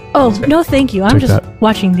turns here. Oh, no thank you. I'm Take just that.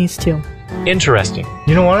 watching these two. Interesting.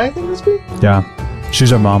 You don't want anything this week? Yeah,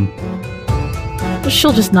 she's our mom.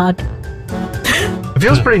 She'll just nod. It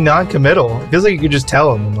feels pretty non-committal. It feels like you could just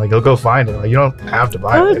tell him, like, he'll go find it. Like, you don't have to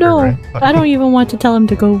buy it. Oh, later, no. right? I don't even want to tell him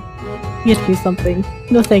to go get me something.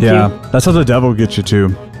 No, thank Yeah, you. that's how the devil gets you too.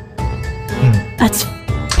 That's Do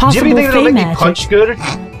you possible have anything that'll fey make me magic. punch good?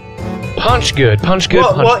 Punch good. Punch good.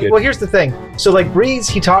 punch good. Well, here's the thing. So, like, Breeze,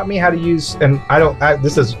 he taught me how to use, and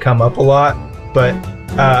this doesn't come up a lot, but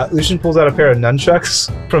Lucian pulls out a pair of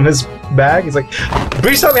nunchucks from his bag. He's like,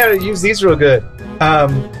 Breeze taught me how to use these real good.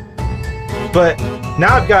 But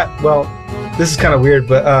now I've got, well, this is kind of weird,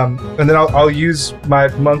 but, and then I'll use my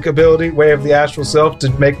monk ability, Way of the Astral Self, to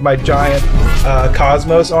make my giant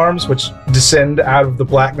Cosmos arms, which descend out of the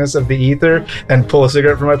blackness of the ether, and pull a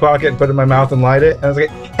cigarette from my pocket and put it in my mouth and light it. And I was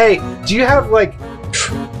like, hey, do you have, like,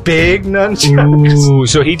 big nunchucks? Ooh,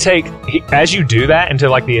 so as you do that into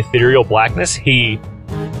like the ethereal blackness, he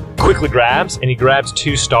quickly grabs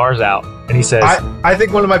 2 stars out, and he says, I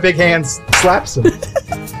think one of my big hands slaps him.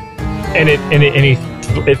 and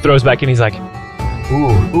it throws back in. He's like,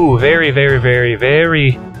 ooh, very, very, very,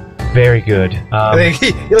 very, very good. And then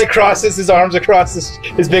he like crosses his arms across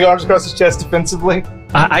his big arms across his chest defensively.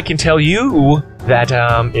 I can tell you that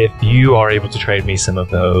if you are able to trade me some of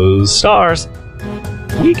those stars,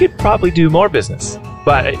 we could probably do more business.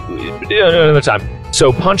 But another time.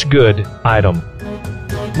 So punch good item.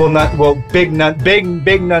 Big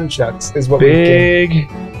nunchucks is what Big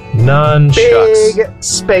nunchucks. Big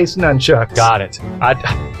space nunchucks. Got it.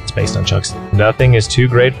 Space nunchucks. Nothing is too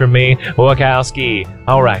great for me. Wachowski.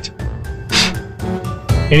 All right.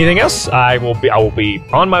 Anything else? I will be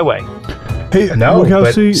on my way. Hey, No,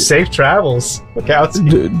 Wachowski, but safe travels,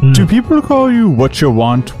 Wachowski. do people call you what you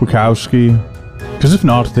want, Wachowski? Because if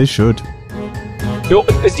not, they should.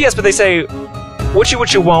 Yes, but they say, what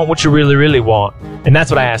you want, what you really, really want. And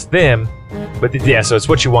that's what I asked them. But yeah, so it's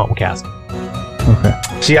what you want, Wachowski. Okay.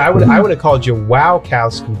 See, I would have called you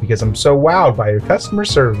Wowkowski because I'm so wowed by your customer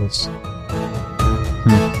service.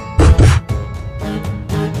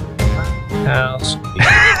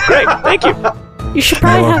 Great, thank you. You should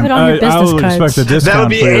probably have it on your I business will cards. expect a That'll discount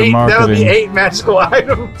be for your 8. That'll be marketing. 8 magical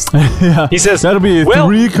items. Yeah. He says, That'll be well-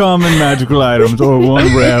 3 common magical items or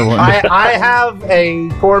 1 rare one. I have a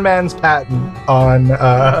poor man's patent on.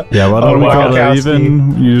 Yeah, why don't we on call it Wachowski.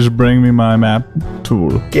 even? You just bring me my map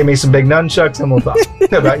tool. Give me some big nunchucks and we'll talk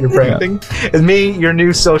about your branding. It's me, your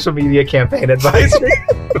new social media campaign advisor,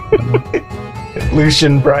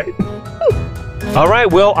 Lucian Bright. all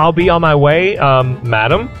right, well, I'll be on my way.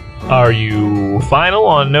 Madam, are you final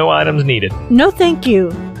on no items needed? No, thank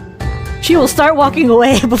you. She will start walking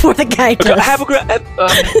away before the guy does. Have a great...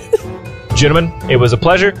 Gentlemen, it was a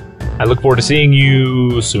pleasure. I look forward to seeing you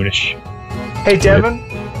soonish. Hey, Devin,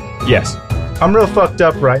 Yes. I'm real fucked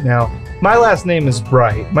up right now. My last name is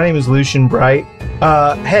Bright. My name is Lucian Bright.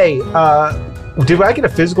 Hey, did I get a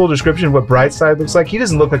physical description of what Brightside looks like? He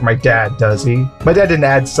doesn't look like my dad, does he? My dad didn't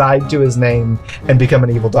add side to his name and become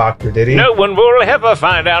an evil doctor, did he? No one will ever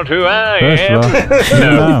find out who I First of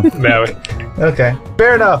am. all, No. Okay,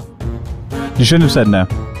 fair enough. you shouldn't have said no.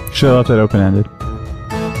 Should have left it open-ended.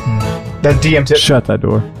 That DM tip. Shut that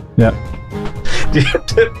door. Yep. DM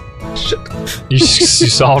tip. You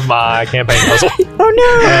solved my campaign puzzle. Oh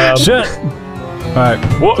no! Shut. All right.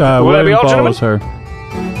 Will that be William all, gentlemen? follows her.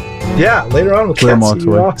 Yeah, later on we'll Clear catch walks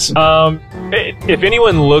you. away. Awesome. If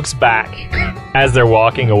anyone looks back as they're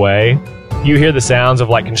walking away, you hear the sounds of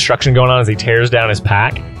like construction going on as he tears down his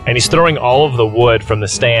pack, and he's throwing all of the wood from the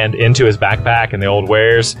stand into his backpack and the old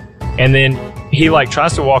wares. And then he like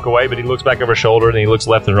tries to walk away, but he looks back over his shoulder and he looks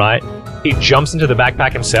left and right. He jumps into the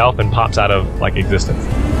backpack himself and pops out of like existence.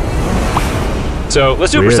 So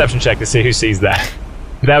let's do a Weird. perception check to see who sees that.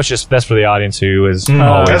 That's for the audience who is Mm,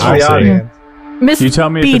 always that's for the listening. audience. Miss You tell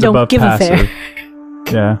me B if it's don't above give passive. a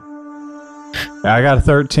fair. Yeah. I got a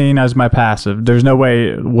 13 as my passive. There's no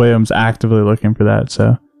way William's actively looking for that.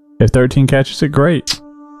 So if 13 catches it, great.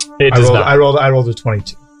 It I does rolled, not. I rolled a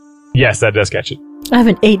 22. Yes, that does catch it. I have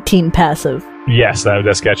an 18 passive. Yes, that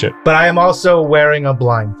does catch it. But I am also wearing a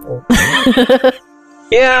blindfold.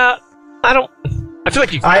 Yeah, I don't. I feel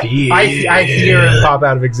like you. I hear it pop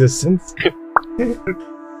out of existence. And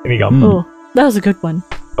you go. Hmm. Oh, that was a good one.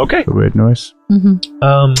 Okay. A weird noise. Hmm.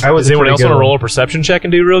 I was Does anyone pretty else good want to one. roll a perception check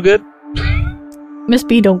and do real good? Miss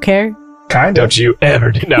B don't care. Kind of. Don't you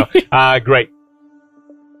ever do? No. Great.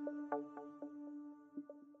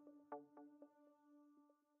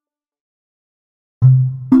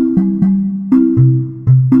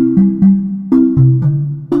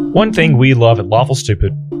 One thing we love at Lawful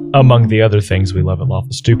Stupid, among the other things we love at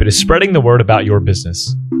Lawful Stupid, is spreading the word about your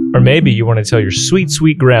business. Or maybe you want to tell your sweet,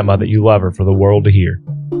 sweet grandma that you love her for the world to hear.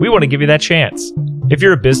 We want to give you that chance. If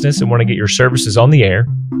you're a business and want to get your services on the air,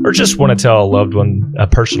 or just want to tell a loved one a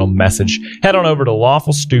personal message, head on over to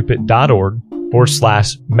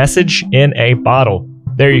lawfulstupid.org/message in a bottle.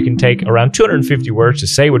 There you can take around 250 words to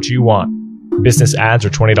say what you want. Business ads are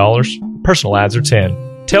 $20, personal ads are $10.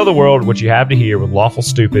 Tell the world what you have to hear with Lawful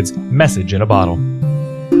Stupid's Message in a Bottle.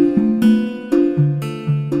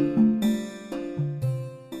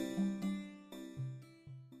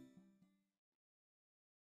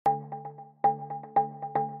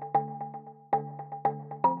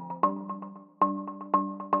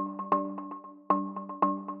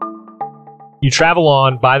 You travel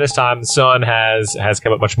on. By this time, the sun has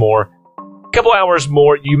come up much more. A couple hours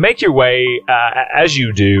more. You make your way. As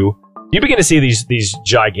you do, you begin to see these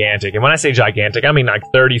gigantic. And when I say gigantic, I mean like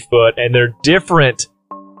 30 foot. And they're different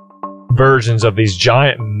versions of these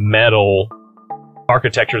giant metal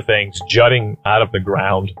architecture things jutting out of the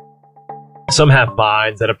ground. Some have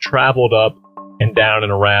vines that have traveled up and down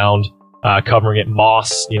and around, covering it.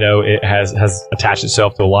 Moss, it has attached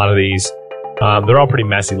itself to a lot of these. They're all pretty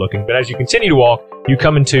messy looking, but as you continue to walk, you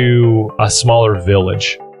come into a smaller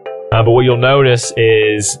village. But what you'll notice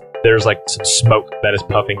is there's like some smoke that is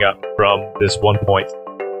puffing up from this one point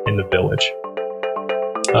in the village.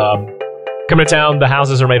 Coming to town, the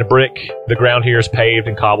houses are made of brick. The ground here is paved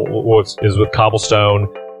and is with cobblestone.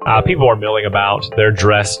 People are milling about. They're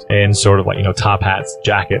dressed in sort of like, top hats,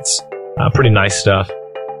 jackets, pretty nice stuff.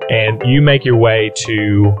 And you make your way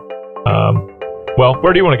to,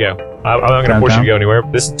 where do you want to go? I'm not going to force you to go anywhere.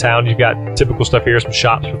 This is town. You've got typical stuff here, some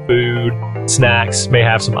shops for food, snacks, may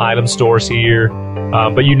have some item stores here.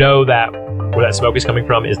 But you know that where that smoke is coming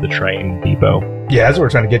from is the train depot. Yeah, that's what we're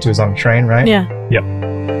trying to get to is on the train, right? Yeah. Yep.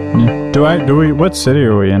 What city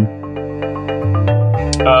are we in?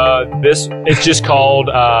 It's just called,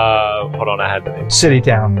 hold on, I had the name. City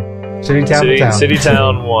Town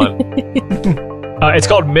 1. It's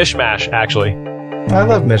called Mishmash, actually. I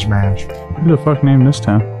love Mishmash. Who the fuck named this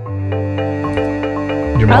town?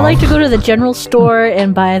 Your I'd mom? like to go to the general store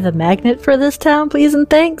and buy the magnet for this town, please and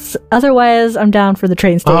thanks. Otherwise, I'm down for the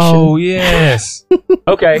train station. Oh, yes.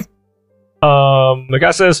 Okay. The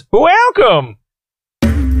guy says, welcome.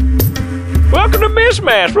 Welcome to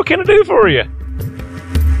Mishmash. What can I do for you?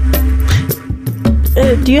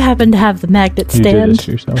 Do you happen to have the magnet You did stand? this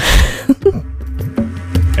yourself.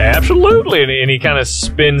 Absolutely. And he kind of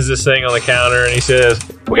spins this thing on the counter and he says,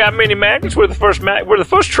 we got mini magnets. We're the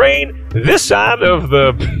first train this side of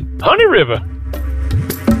the Honey River.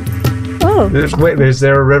 Oh, Is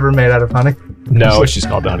there a river made out of honey? No, it's just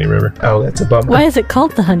called the Honey River. Oh, that's a bummer. why is it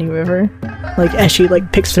called the Honey River? Like, as she,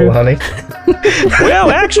 like, picks Well, through. honey. Well,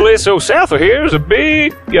 actually, so south of here is a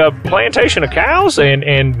big plantation of cows,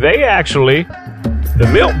 and they actually, the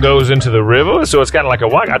milk goes into the river, so it's kind of like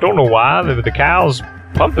I don't know why, the cows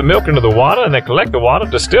pump the milk into the water, and they collect the water,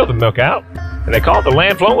 distill the milk out, and they call it the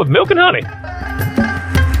land flowing with milk and honey.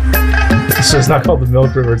 So it's not called the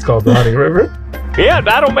Milk River, it's called the Honey River? Yeah,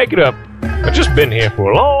 I don't make it up. I've just been here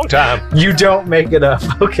for a long time. You don't make it up.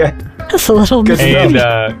 Okay. That's a little Good to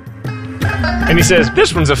misleading. And he says,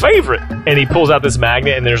 this one's a favorite. And he pulls out this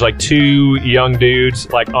magnet, and there's like two young dudes,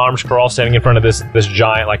 like arms crossed, standing in front of this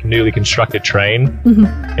giant, like newly constructed train. Mm-hmm.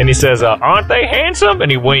 And he says, aren't they handsome? And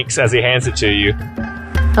he winks as he hands it to you.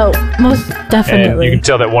 Oh, most And definitely. you can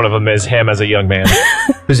tell that one of them is him as a young man.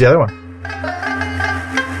 Who's the other one?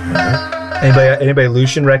 Anybody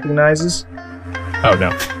Lucian recognizes? Oh, no.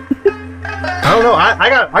 I don't know.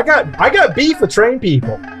 I got beef with train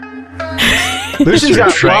people. Lucian's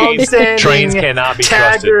got Trains long-standing, cannot be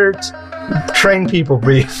trusted. taggart train people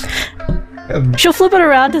beef. She'll flip it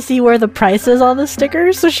around to see where the price is on the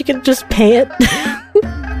sticker so she can just pay it.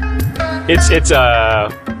 It's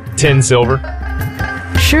 10 silver.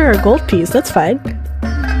 Sure, a gold piece, that's fine.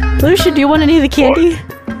 Lucia, do you want any of the candy?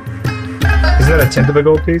 Isn't that a tenth of a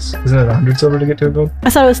gold piece? Isn't it 100 silver to get to a gold? I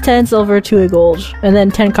thought it was 10 silver to a gold, and then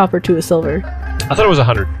 10 copper to a silver. I thought it was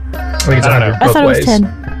 100. I think it's I don't 100 know. I both thought it was ways. 10.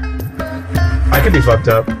 I could be fucked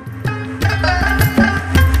up.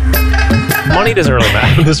 Money doesn't really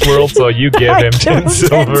matter in this world, so you give him 10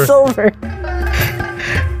 silver. 10 silver.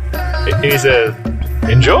 And he says,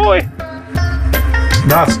 enjoy.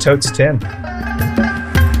 No, it's totes 10.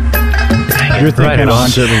 You're thinking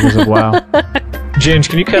 100 because of WoW. Ginge,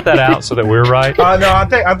 can you cut that out so that we're right? No,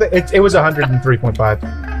 it was 103.5.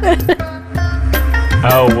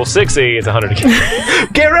 Oh, well, 6E is 100 again.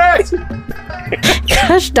 Get right!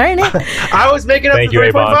 Gosh darn it. I was making up Thank the you,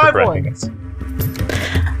 Avon, for 3.5 correcting one. us.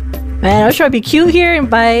 Man, I was trying to be cute here and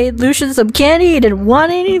buy Lucian some candy. He didn't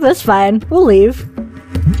want any. That's fine. We'll leave.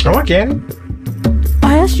 I want candy.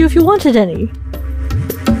 I asked you if you wanted any.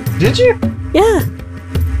 Did you? Yeah,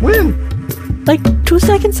 When? like 2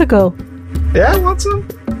 seconds ago. Yeah, I want some.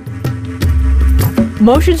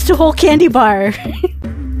 Motions to whole candy bar.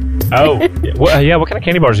 Oh, yeah, what kind of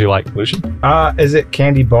candy bars do you like, Lucian? Is it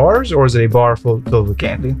candy bars or is it a bar filled with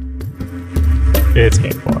candy? It's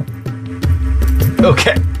candy bar.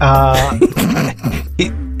 Okay.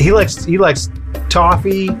 He likes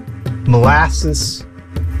toffee, molasses,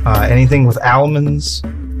 anything with almonds,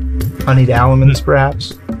 honeyed almonds,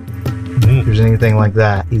 perhaps. If there's anything like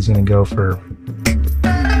that, he's gonna go for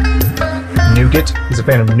nougat. He's a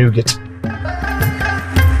fan of nougat.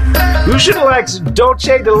 Lucian likes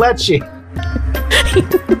dolce de leche.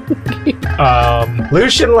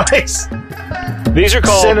 Lucian likes These are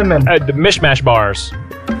called cinnamon. The Mishmash bars.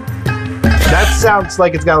 That sounds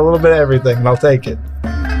like it's got a little bit of everything, and I'll take it.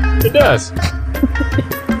 It does.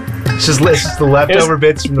 It's just the leftover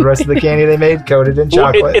bits from the rest of the candy they made, coated in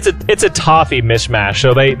Well, chocolate. it's a toffee mishmash,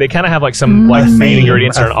 so they kind of have like some like main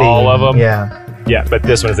ingredients are in all of them. Yeah, but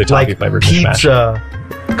this one is a toffee like flavored mishmash. pizza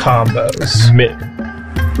combos.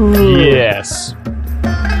 Ooh. Yes.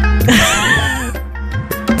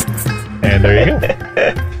 And there you go.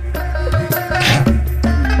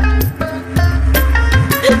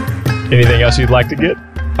 Anything else you'd like to get?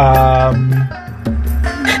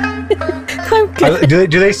 I'm good.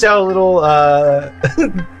 Do they sell little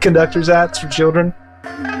conductor's hats for children?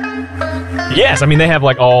 Yes, I mean they have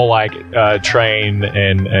like all like train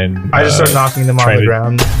and. I just start knocking them on the train-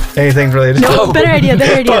 ground. Anything related? No, better idea,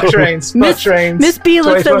 better idea. Fuck trains. Fuck trains. Miss B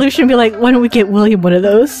looks at 20. Lucian and be like, why don't we get William one of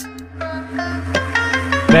those?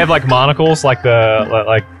 They have like monocles, like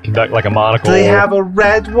like a monocle. Do they have a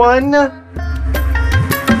red one?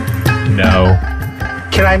 No,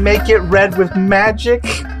 Can I make it red with magic?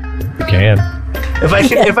 you can. If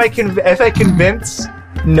I convince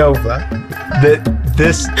Nova that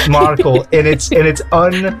this monocle in its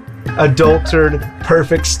unadulterated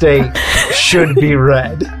perfect state should be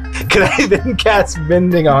red, Can I then cast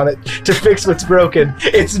Mending on it to fix what's broken?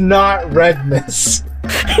 It's not redness.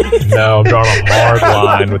 No, I'm drawing a hard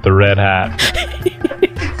line with the red hat.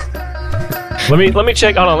 Let me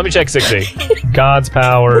check. Hold on. Let me check 6E. God's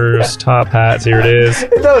powers, top hats. Here it is.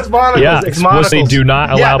 No, it's monocles. Yeah, it's monocles. explicitly do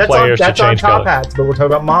not allow players to change That's on top color. hats, but we're talking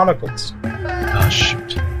about monocles. Oh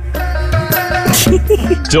shoot.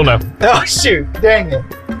 Still no. Oh shoot! Dang it!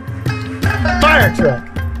 Fire truck.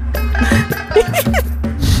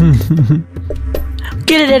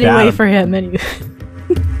 Get it anyway Yeah. for him. Anyway.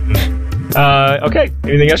 Okay.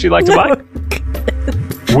 Anything else you'd like to buy?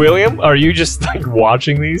 William, are you just like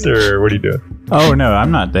watching these, or what are you doing? Oh no,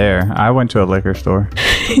 I'm not there. I went to a liquor store.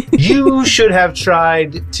 You should have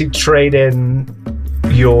tried to trade in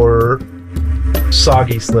your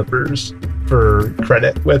soggy slippers for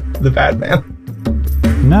credit with the bad man.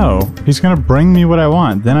 No, he's gonna bring me what I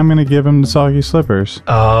want. Then I'm gonna give him the soggy slippers.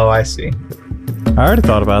 Oh, I see. I already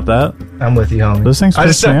thought about that. I'm with you, homie. Those things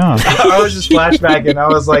piss me off. I was just flashbacking. I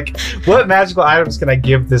was like, what magical items can I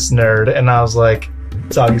give this nerd? And I was like,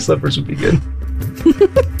 soggy slippers would be good.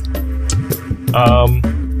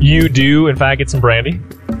 You do, in fact, get some brandy.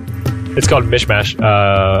 It's called Mishmash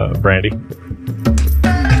brandy.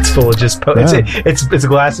 It's full of just Yeah. it's a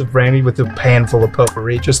glass of brandy with a pan full of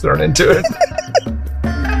potpourri just thrown into it.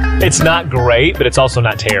 It's not great, but it's also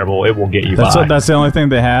not terrible. It will get you by. That's the only thing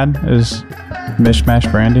they had is mishmash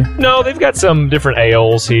brandy. No, they've got some different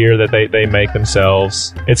ales here that they make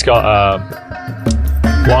themselves. It's called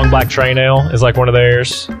Long Black Train Ale is like one of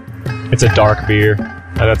theirs. It's a dark beer.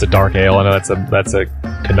 I know it's a dark ale. I know that's a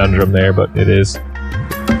conundrum there, but it is.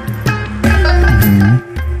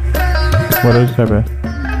 What is it?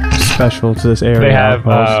 Special to this area? They have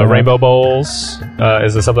rainbow bowls.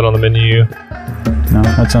 Is there something on the menu? No,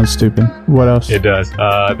 that sounds stupid. What else? It does.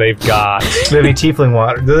 They've got. Do they have any tiefling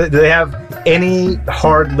water? Do they have any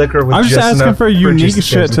hard liquor with I'm just asking enough for unique juicy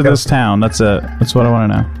shit to go? this town. That's it. That's what I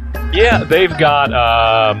want to know. Yeah, they've got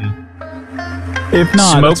If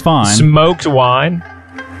not, that's fine. smoked wine.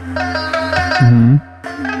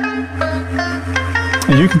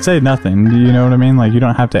 You can say nothing. Do you know what I mean? Like you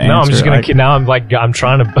don't have to answer. No, I'm just gonna. Like, Now I'm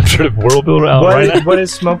trying to world build out What, right now. what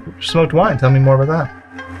is smoked wine? Tell me more about that.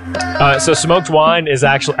 So smoked wine is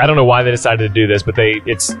actually, I don't know why they decided to do this, but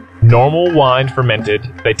it's normal wine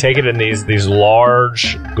fermented. They take it in these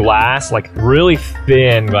large glass, like really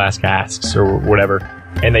thin glass casks or whatever,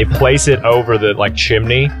 and they place it over the like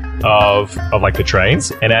chimney of like the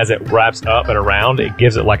trains, and as it wraps up and around, it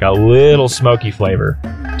gives it like a little smoky flavor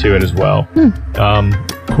to it as well.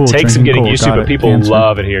 cool. Takes some drinking, getting cool, used to, got but it, people answer.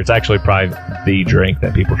 love it here. It's actually probably the drink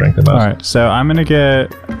that people drink the most. All right, so I'm gonna get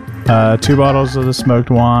 2 bottles of the smoked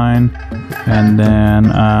wine, and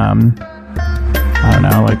then I don't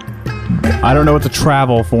know, like I don't know what the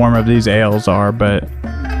travel form of these ales are, but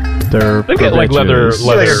they're They get like beverages.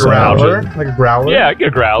 leather Like a growler? pouches. Like a growler? Yeah, get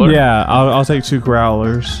a growler. Yeah, I'll take 2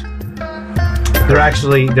 growlers.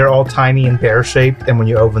 They're all tiny and bear shaped, and when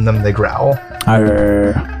you open them, they growl.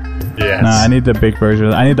 Yes. No, I need the big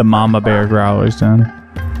version. I need the mama bear growlers then.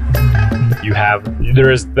 You have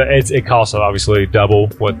it costs obviously double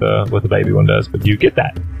what the baby one does, but you get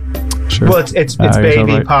that. Sure. Well, it's I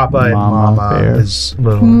baby, like papa, and mama mama bear. is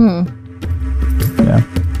little. Yeah.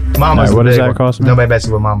 Mama's Alright, what the does big that one. cost me? Nobody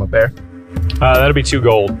messes with mama bear. That'll be 2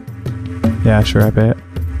 gold. Yeah, sure, I bet.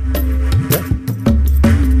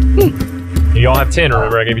 You all have 10.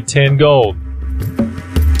 Remember, I gave you 10 gold.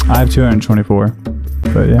 I have 224.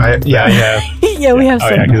 But yeah. Yeah. Yeah, we have Oh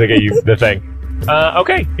some. yeah, because I gave you the thing.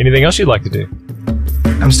 Okay. Anything else you'd like to do?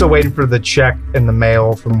 I'm still waiting for the check in the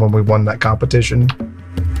mail from when we won that competition.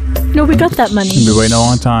 No, we got that money. We've been waiting a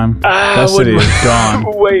long time. That city is gone.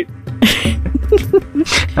 Wait.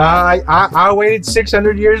 I waited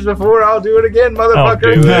 600 years before. I'll do it again, motherfucker. do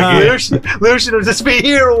it again. Lucian will just be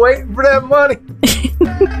here waiting for that money.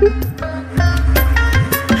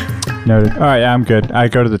 Noted. All right, yeah, I'm good. I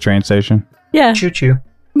go to the train station. Yeah, Choo choo.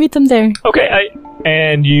 meet them there. Okay.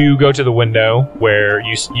 And you go to the window where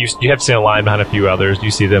you have to stand in line behind a few others. You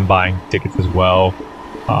see them buying tickets as well,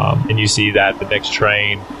 and you see that the next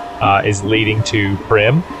train is leading to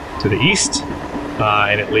Prim to the east,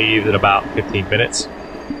 and it leaves in about 15 minutes.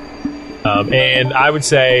 And I would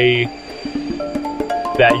say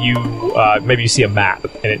that you maybe you see a map,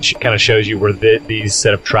 and it kind of shows you where these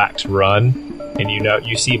set of tracks run, and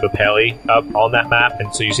you see Mapelli up on that map,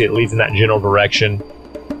 and so you see it leads in that general direction.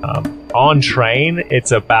 On train,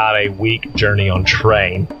 it's about a week journey on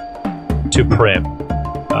train to Prim.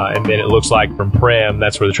 And then it looks like from Prim,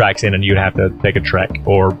 that's where the track's in, and you'd have to take a trek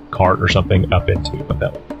or cart or something up into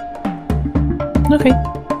Mapelli. Okay.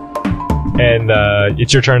 And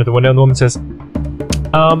it's your turn at the window, and the woman says,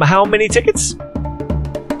 How many tickets?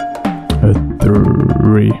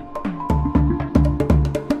 3.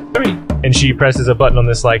 3. And she presses a button on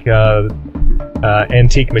this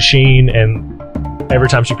antique machine, and every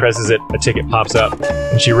time she presses it, a ticket pops up,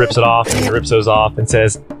 and she rips it off and rips those off and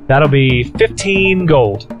says, "That'll be 15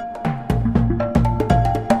 gold."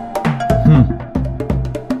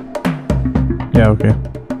 Yeah, okay.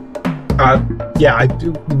 Yeah, I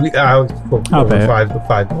do. I'll pay it.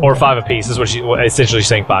 five. Or 5 apiece is what she essentially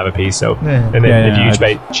saying 5 apiece. So, Yeah. and then Yeah, if you yeah, each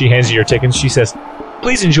pay, she hands you your tickets. She says,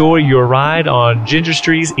 "Please enjoy your ride on Ginger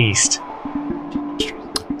Streets East."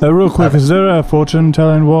 Real quick, is there a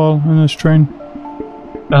fortune-telling wall in this train?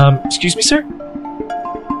 Excuse me, sir.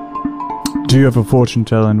 Do you have a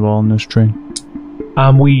fortune-telling wall in this train?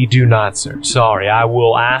 We do not, sir. Sorry, I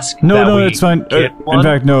will ask. No, it's fine. Get one. In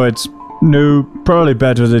fact, no, it's probably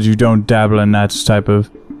better that you don't dabble in that type of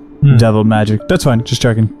devil magic. That's fine, just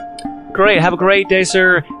checking. Great. Have a great day,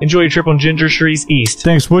 sir. Enjoy your trip on Ginger Streets East.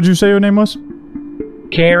 Thanks. What'd you say your name was?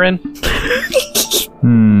 Karen.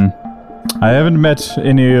 I haven't met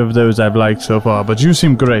any of those I've liked so far, but you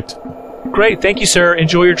seem great. Great. Thank you, sir.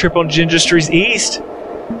 Enjoy your trip on Ginger Streets East.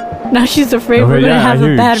 Now she's afraid we're gonna have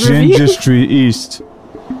a bad review. Ginger Street East.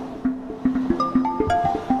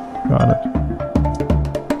 Got it.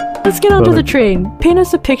 Let's get onto the train. Paint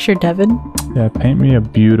us a picture, Devin. Yeah, paint me a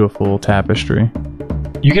beautiful tapestry.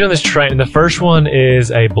 You get on this train, and the first one is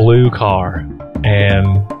a blue car. And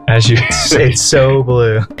as you, It's so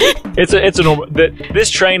blue. it's a normal. This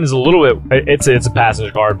train is a little bit. It's a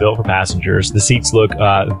passenger car built for passengers. The seats look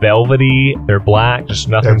velvety. They're black. Just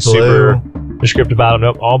nothing They're super blue. descriptive about them.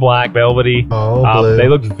 Nope, all black, velvety. All blue. They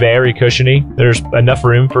look very cushiony. There's enough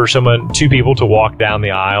room for 2 people to walk down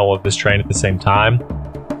the aisle of this train at the same time.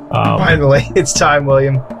 Finally, it's time,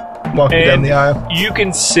 William. Walking down the aisle. You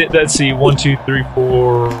can sit. Let's see, 1, 2, 3,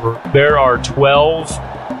 4. There are 12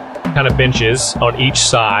 kind of benches on each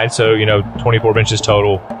side, so 24 benches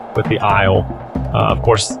total with the aisle. Of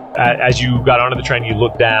course, as you got onto the train, you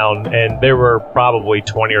looked down, and there were probably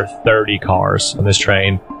 20 or 30 cars on this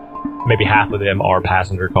train. Maybe half of them are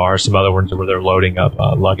passenger cars. Some other ones where they're loading up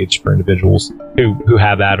luggage for individuals who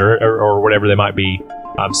have that, or whatever they might be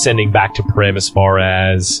sending back to Prim as far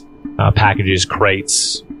as packages,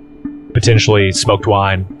 crates, potentially smoked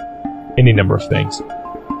wine, any number of things.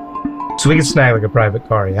 So we can snag like a private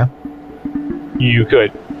car, yeah? You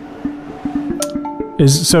could.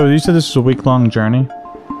 So you said this is a week-long journey?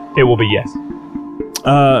 It will be, yes.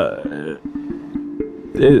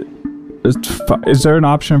 Is there an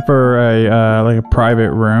option for a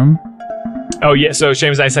private room? Oh, yeah. So,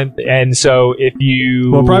 James, and so if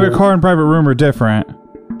you... Well, private car and private room are different.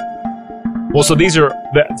 Well, so these are...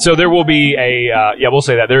 So there will be we'll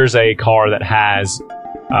say that. There's a car that has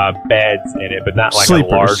beds in it, but not like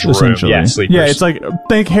Sleepers, a large room. essentially. Yeah, sleepers. Yeah, it's like,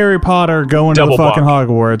 think Harry Potter going Double to the fucking bunk.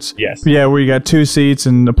 Hogwarts. Yes. Yeah, where you got 2 seats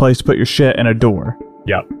and a place to put your shit and a door.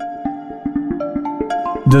 Yep.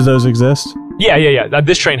 Does those exist? Yeah.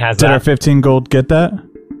 This train has Did that. our 15 gold get that?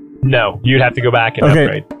 No, you'd have to go back and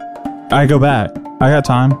upgrade. I go back. I got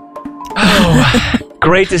time.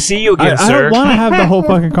 Great to see you again, I sir. don't want to have the whole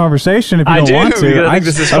fucking conversation if you I don't do, want to. because I think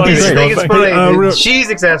this is funny. Okay, I great. think it's funny. She's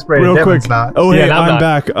exasperated. Real Devin's quick. not. Oh, Yeah, hey, I'm I'm not.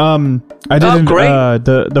 back. I didn't. great.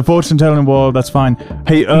 The fortune telling wall. That's fine.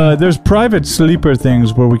 Hey, there's private sleeper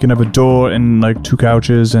things where we can have a door and like 2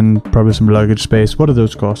 couches and probably some luggage space. What do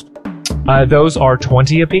those cost? Those are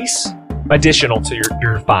 20 apiece, additional to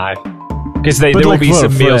your 5, because there But will like be for a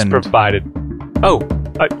some meals friend. provided. Oh,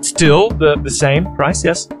 still the same price?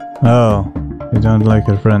 Yes. Oh, you don't like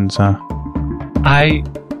your friends, huh?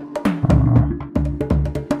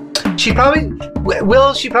 She probably...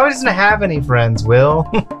 Will, she probably doesn't have any friends, Will.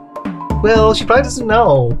 Will, she probably doesn't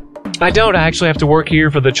know. I don't. I actually have to work here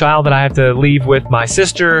for the child that I have to leave with my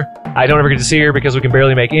sister. I don't ever get to see her because we can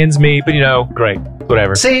barely make ends meet, but great.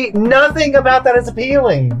 Whatever. See, nothing about that is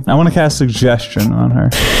appealing. I want to cast suggestion on her.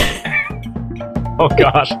 Oh,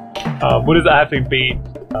 gosh. What does that have to be?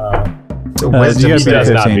 It's a You wisdom gotta beat does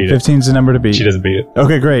save. not 15. beat it. 15's the number to beat. She doesn't beat it.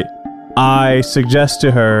 Okay, great. I suggest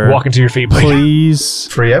to her, Walking to your feet, please. please.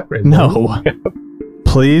 Free upgrade. No.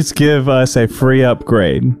 Please give us a free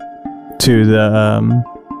upgrade to the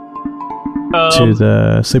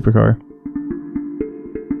sleeper car.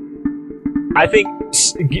 I think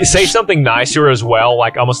say something nice to her as well,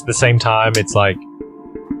 like almost at the same time. It's like,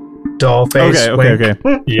 Doll face. Okay.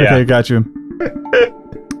 yeah. Okay, got you.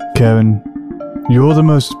 Karen, you're the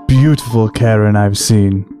most beautiful Karen I've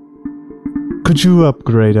seen. Could you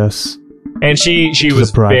upgrade us? And she To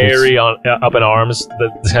was the privates. very up in arms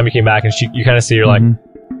the time you came back, and you kind of see her like, Mhm.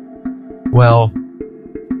 well,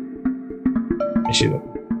 and she's like,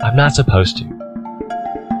 I'm not supposed to.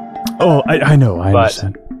 Oh, I know. I But-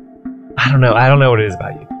 understand. I don't know. I don't know what it is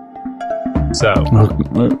about you. So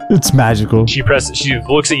It's magical. she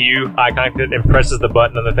looks at you, eye contact, and presses the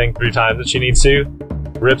button on the thing 3 times that she needs to,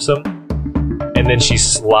 rips them, and then she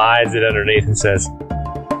slides it underneath and says,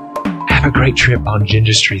 "Have a great trip on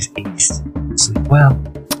Ginger Street East. Sleep well."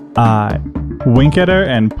 I wink at her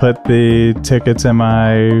and put the tickets in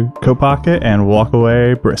my coat pocket and walk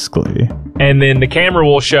away briskly. And then the camera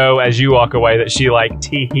will show as you walk away that she like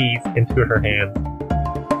tee-hees into her hand.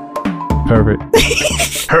 Perfect.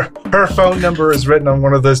 Her phone number is written on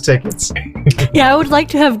one of those tickets. Yeah, I would like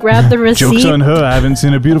to have grabbed the Joke's receipt. on her. I haven't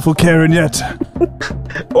seen a beautiful Karen yet.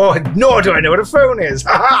 Oh, nor do I know what a phone is.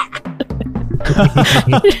 Ha ha!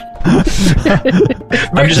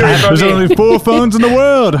 There's only 4 phones in the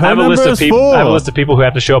world. I Her have a number list of is people. 4. I have a list of people who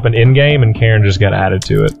have to show up in in-game, and Karen just got added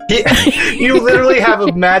to it. You literally have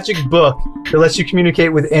a magic book that lets you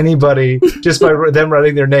communicate with anybody just by them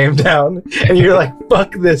writing their name down. And you're like,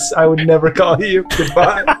 fuck this. I would never call you.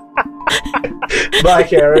 Goodbye. Bye,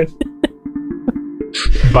 Karen.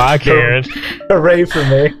 Bye, Karen. Hooray for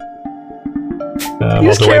me. While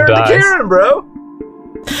Use Dwayne Karen to dies. Karen, bro.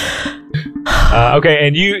 Okay,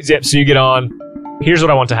 and so you get on. Here's what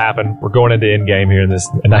I want to happen. We're going into in-game here in this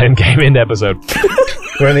end episode.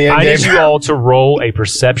 We're in the end I game. need you all to roll a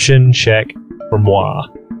perception check for moi.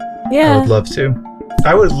 I Yeah. would love to.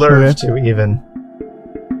 I would love Okay. to, even.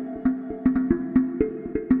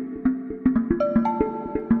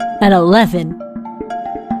 At 11.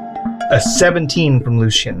 A 17 from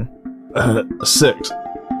Lucian. 6.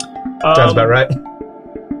 Sounds about right.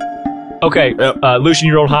 Okay, Lucian,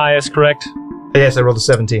 you rolled highest, correct? Yes, I rolled a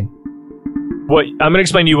 17. What I'm going to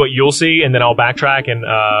explain to you what you'll see, and then I'll backtrack. And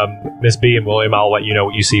Miss B and William, I'll let you know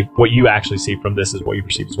what you see. What you actually see from this is what you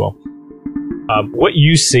perceive as well. What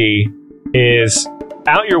you see is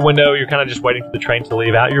out your window. You're kind of just waiting for the train to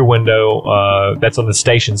leave. Out your window, that's on the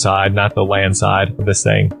station side, not the land side of this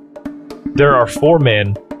thing. There are 4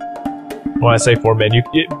 men. When I say 4 men,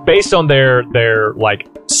 based on their like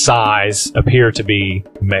size, appear to be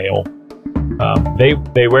male.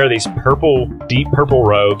 They wear these deep purple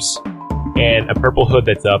robes and a purple hood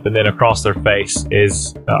that's up, and then across their face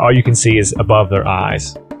is all you can see is above their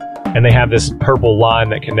eyes. And they have this purple line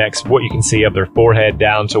that connects what you can see of their forehead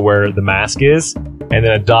down to where the mask is, and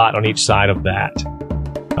then a dot on each side of that.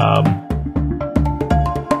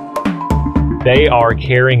 They are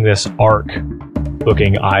carrying this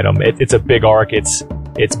arc-looking item. It's a big arc. It's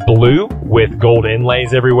blue with gold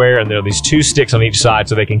inlays everywhere, and there are these 2 sticks on each side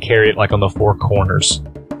so they can carry it like on the 4 corners.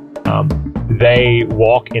 They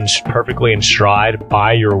walk perfectly in stride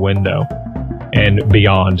by your window and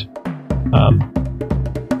beyond.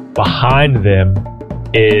 Behind them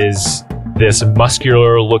is this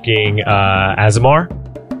muscular-looking Azamar.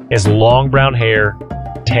 He has long brown hair,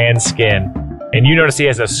 tan skin, and you notice he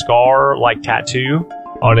has a scar-like tattoo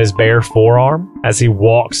on his bare forearm as he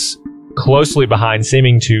walks closely behind,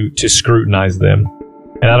 seeming to scrutinize them.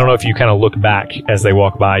 And I don't know if you kind of look back as they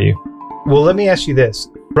walk by you. Well, let me ask you this.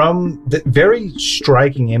 From the very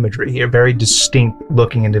striking imagery here, very distinct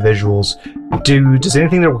looking individuals, does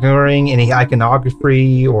anything they're wearing, any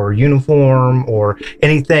iconography or uniform or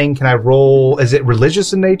anything, can I roll? Is it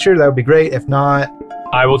religious in nature? That would be great. If not,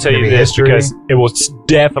 I will tell you maybe this history? because it will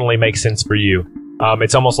definitely make sense for you.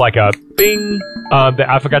 It's almost like a bing. That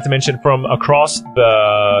I forgot to mention from across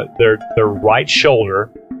their right shoulder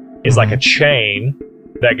is like a chain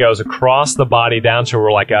that goes across the body down to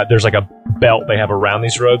where there's like a belt they have around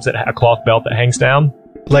these robes, a cloth belt that hangs down,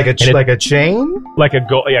 like a chain? like a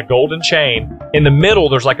golden chain. In the middle,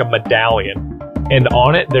 there's like a medallion, and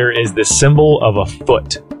on it there is this symbol of a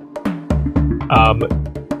foot.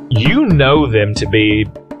 You know them to be.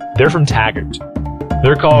 They're from Taggart.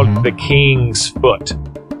 They're called the King's Foot.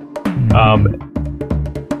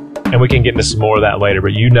 And we can get into some more of that later,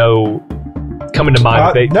 but coming to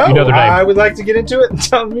mind, No, you know their name. I would like to get into it and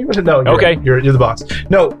tell me what to know. Okay. You're the boss.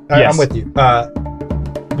 No, Yes. I'm with you.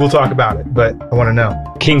 We'll talk about it, but I want to know.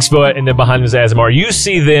 King's Foot, and then behind is Azamar. You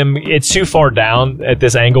see them, it's too far down at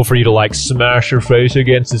this angle for you to like smash your face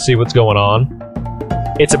against to see what's going on.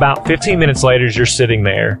 It's about 15 minutes later as you're sitting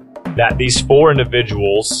there that these 4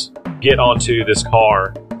 individuals get onto this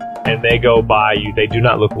car and they go by you. They do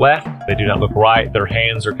not look left. They do not look right. Their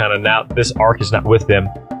hands are kind of now, this arc is not with them,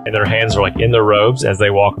 and their hands are like in their robes as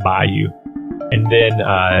they walk by you. And then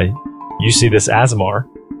you see this Azamar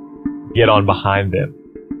get on behind them,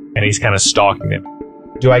 and he's kind of stalking them.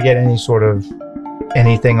 Do I get any sort of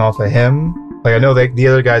anything off of him? Like, I know the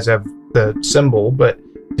other guys have the symbol, but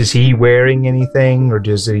is he wearing anything, or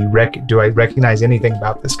do I recognize anything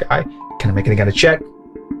about this guy? Can I make any kind of check?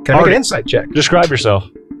 Can I make an insight check? Describe yourself.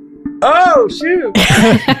 Oh shoot!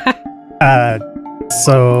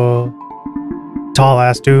 So tall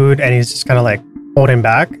ass dude, and he's just kind of like holding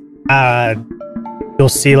back. You'll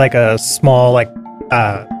see like a small like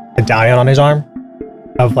medallion on his arm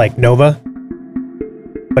of like Nova,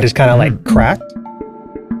 but it's kind of like cracked.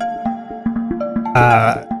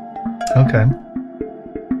 Okay.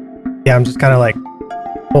 Yeah, I'm just kind of like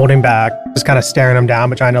holding back, just kind of staring him down,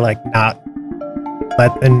 but trying to like not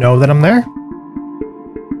let them know that I'm there.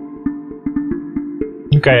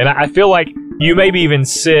 Okay, and I feel like you maybe even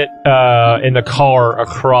sit in the car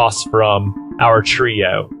across from our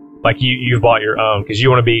trio. Like you've bought your own because you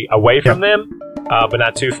want to be away from them, but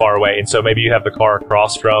not too far away. And so maybe you have the car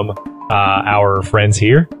across from our friends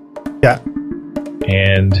here. Yeah.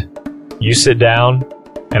 And you sit down,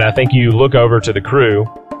 and I think you look over to the crew.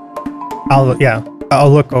 I'll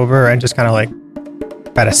look over and just kind of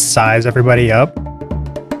like try to size everybody up.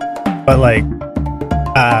 But like,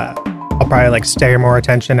 I'll probably like stare more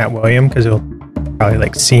attention at William because it'll probably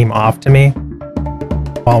like seem off to me.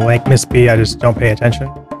 While like Miss B, I just don't pay attention.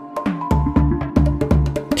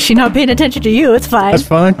 She not paying attention to you. It's fine. That's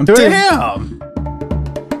fine. Damn!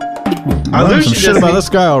 I learned some shit about this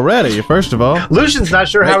guy already, first of all. Lucian's not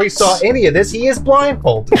sure how he saw any of this. He is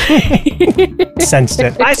blindfolded. Sensed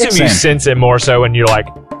it. I assume you Same. sense it more so, and you're like,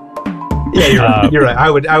 Yeah, you're right. You're right.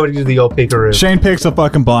 I would do the old peekaroo. Shane picks a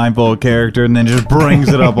fucking blindfold character and then just brings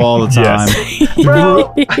it up all the time.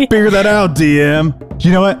 Bro, figure that out, DM.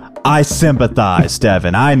 You know what? I sympathize,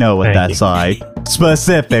 Devin. I know what Thank that's you. like.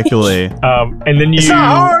 Specifically. and then It's you.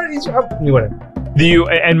 not hard. You whatever. Do you,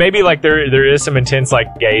 and maybe like there is some intense like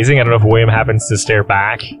gazing. I don't know if William happens to stare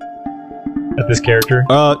back at this character.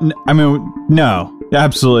 I mean, no.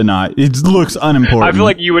 Absolutely not. It looks unimportant. I feel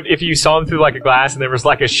like you would, if you saw him through like a glass and there was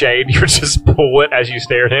like a shade, you would just pull it as you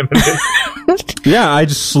stare at him. Yeah, I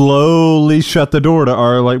just slowly shut the door to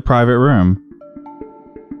our like private room.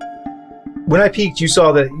 When I peeked, you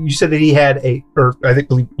saw that you said that he had or I think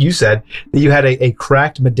you said that you had a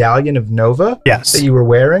cracked medallion of Nova. Yes. That you were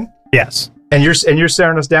wearing. Yes. And you're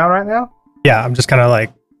staring us down right now. Yeah, I'm just kind of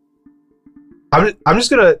like. I'm just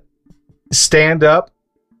gonna stand up,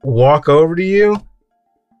 walk over to you,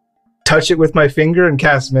 touch it with my finger, and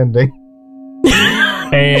cast mending.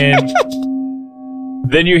 And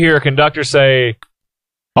then you hear a conductor say,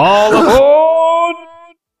 "All aboard!"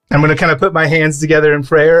 I'm gonna kind of put my hands together in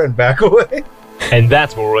prayer and back away. And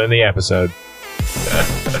that's where we'll end the episode.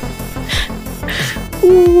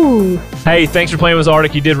 Ooh. Hey, thanks for playing with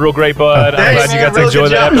Arctic. You did real great, bud. I'm Thanks, glad you man. got to Real enjoy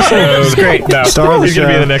good that job. episode. It was great. No, Star of the he's going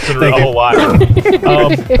to be show. in the next one Thank a you. whole lot. Hey,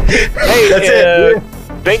 That's it.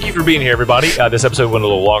 thank you for being here, everybody. This episode went a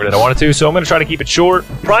little longer than I wanted to, so I'm going to try to keep it short.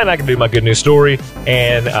 Probably not going to do my good news story.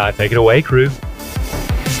 And take it away, crew.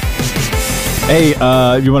 Hey,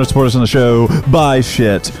 if you want to support us on the show, buy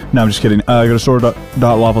shit. No, I'm just kidding. Go to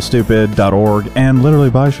store.lawfulstupid.org and literally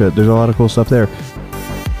buy shit. There's a lot of cool stuff there.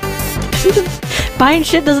 Buying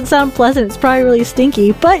shit doesn't sound pleasant. It's probably really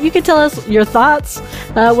stinky. But you can tell us your thoughts,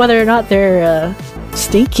 whether or not they're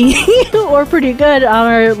stinky or pretty good, on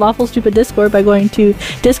our Lawful Stupid Discord by going to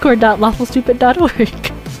discord.lawfulstupid.org.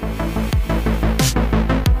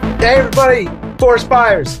 Hey, everybody! Forest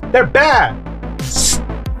fires. They're bad.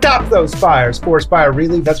 Stop those fires. Forest fire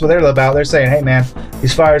relief. That's what they're about. They're saying, hey, man,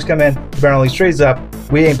 these fires come in. We burn all these trees up.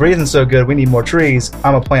 We ain't breathing so good. We need more trees.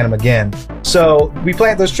 I'm going to plant them again. So we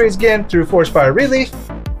plant those trees again through forest fire relief.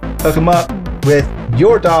 Hook them up with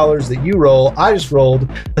your dollars that you roll. I just rolled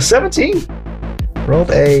a 17.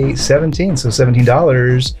 Rolled a 17. So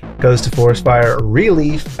 $17 goes to forest fire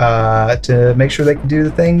relief to make sure they can do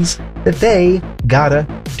the things that they gotta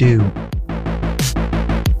do.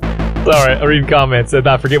 All right, I read comments. And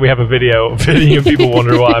I forget we have a video of people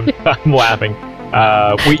wonder why I'm laughing.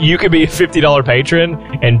 You could be a $50 patron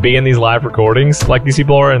and be in these live recordings like these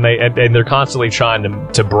people are, and they're constantly trying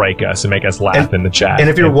to break us and make us laugh in the chat. And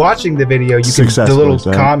if you're watching the video, you can the Successful, little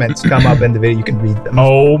so. comments come up in the video. You can read them.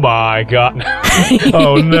 oh my god!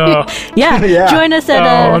 Oh no! Yeah, Yeah. join us at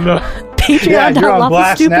Oh no! Yeah, you're on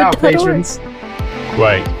blast now, patreon.lawfulstupid.org. patrons.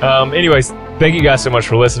 Right. Anyways, thank you guys so much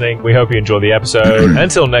for listening. We hope you enjoyed the episode.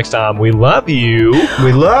 Until next time, we love you.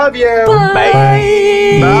 We love you.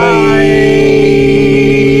 Bye. Bye.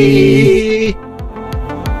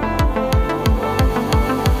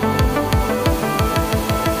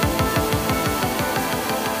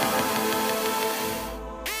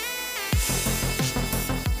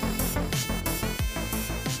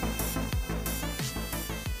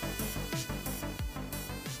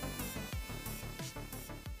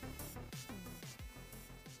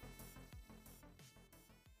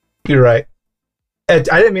 You're right. I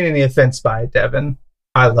didn't mean any offense by it, Devin.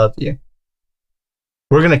 I love you.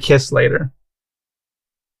 We're going to kiss later.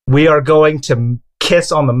 We are going to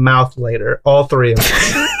kiss on the mouth later. All three of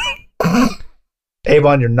us.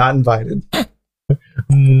 Avon, you're not invited.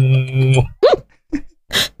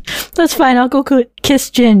 That's fine. I'll go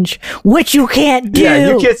kiss Ginge, which you can't do. Yeah,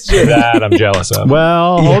 you kiss Ginge. That I'm jealous of.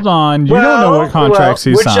 Well, hold on. You don't know what contracts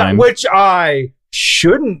he signed. Which I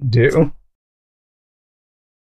shouldn't do.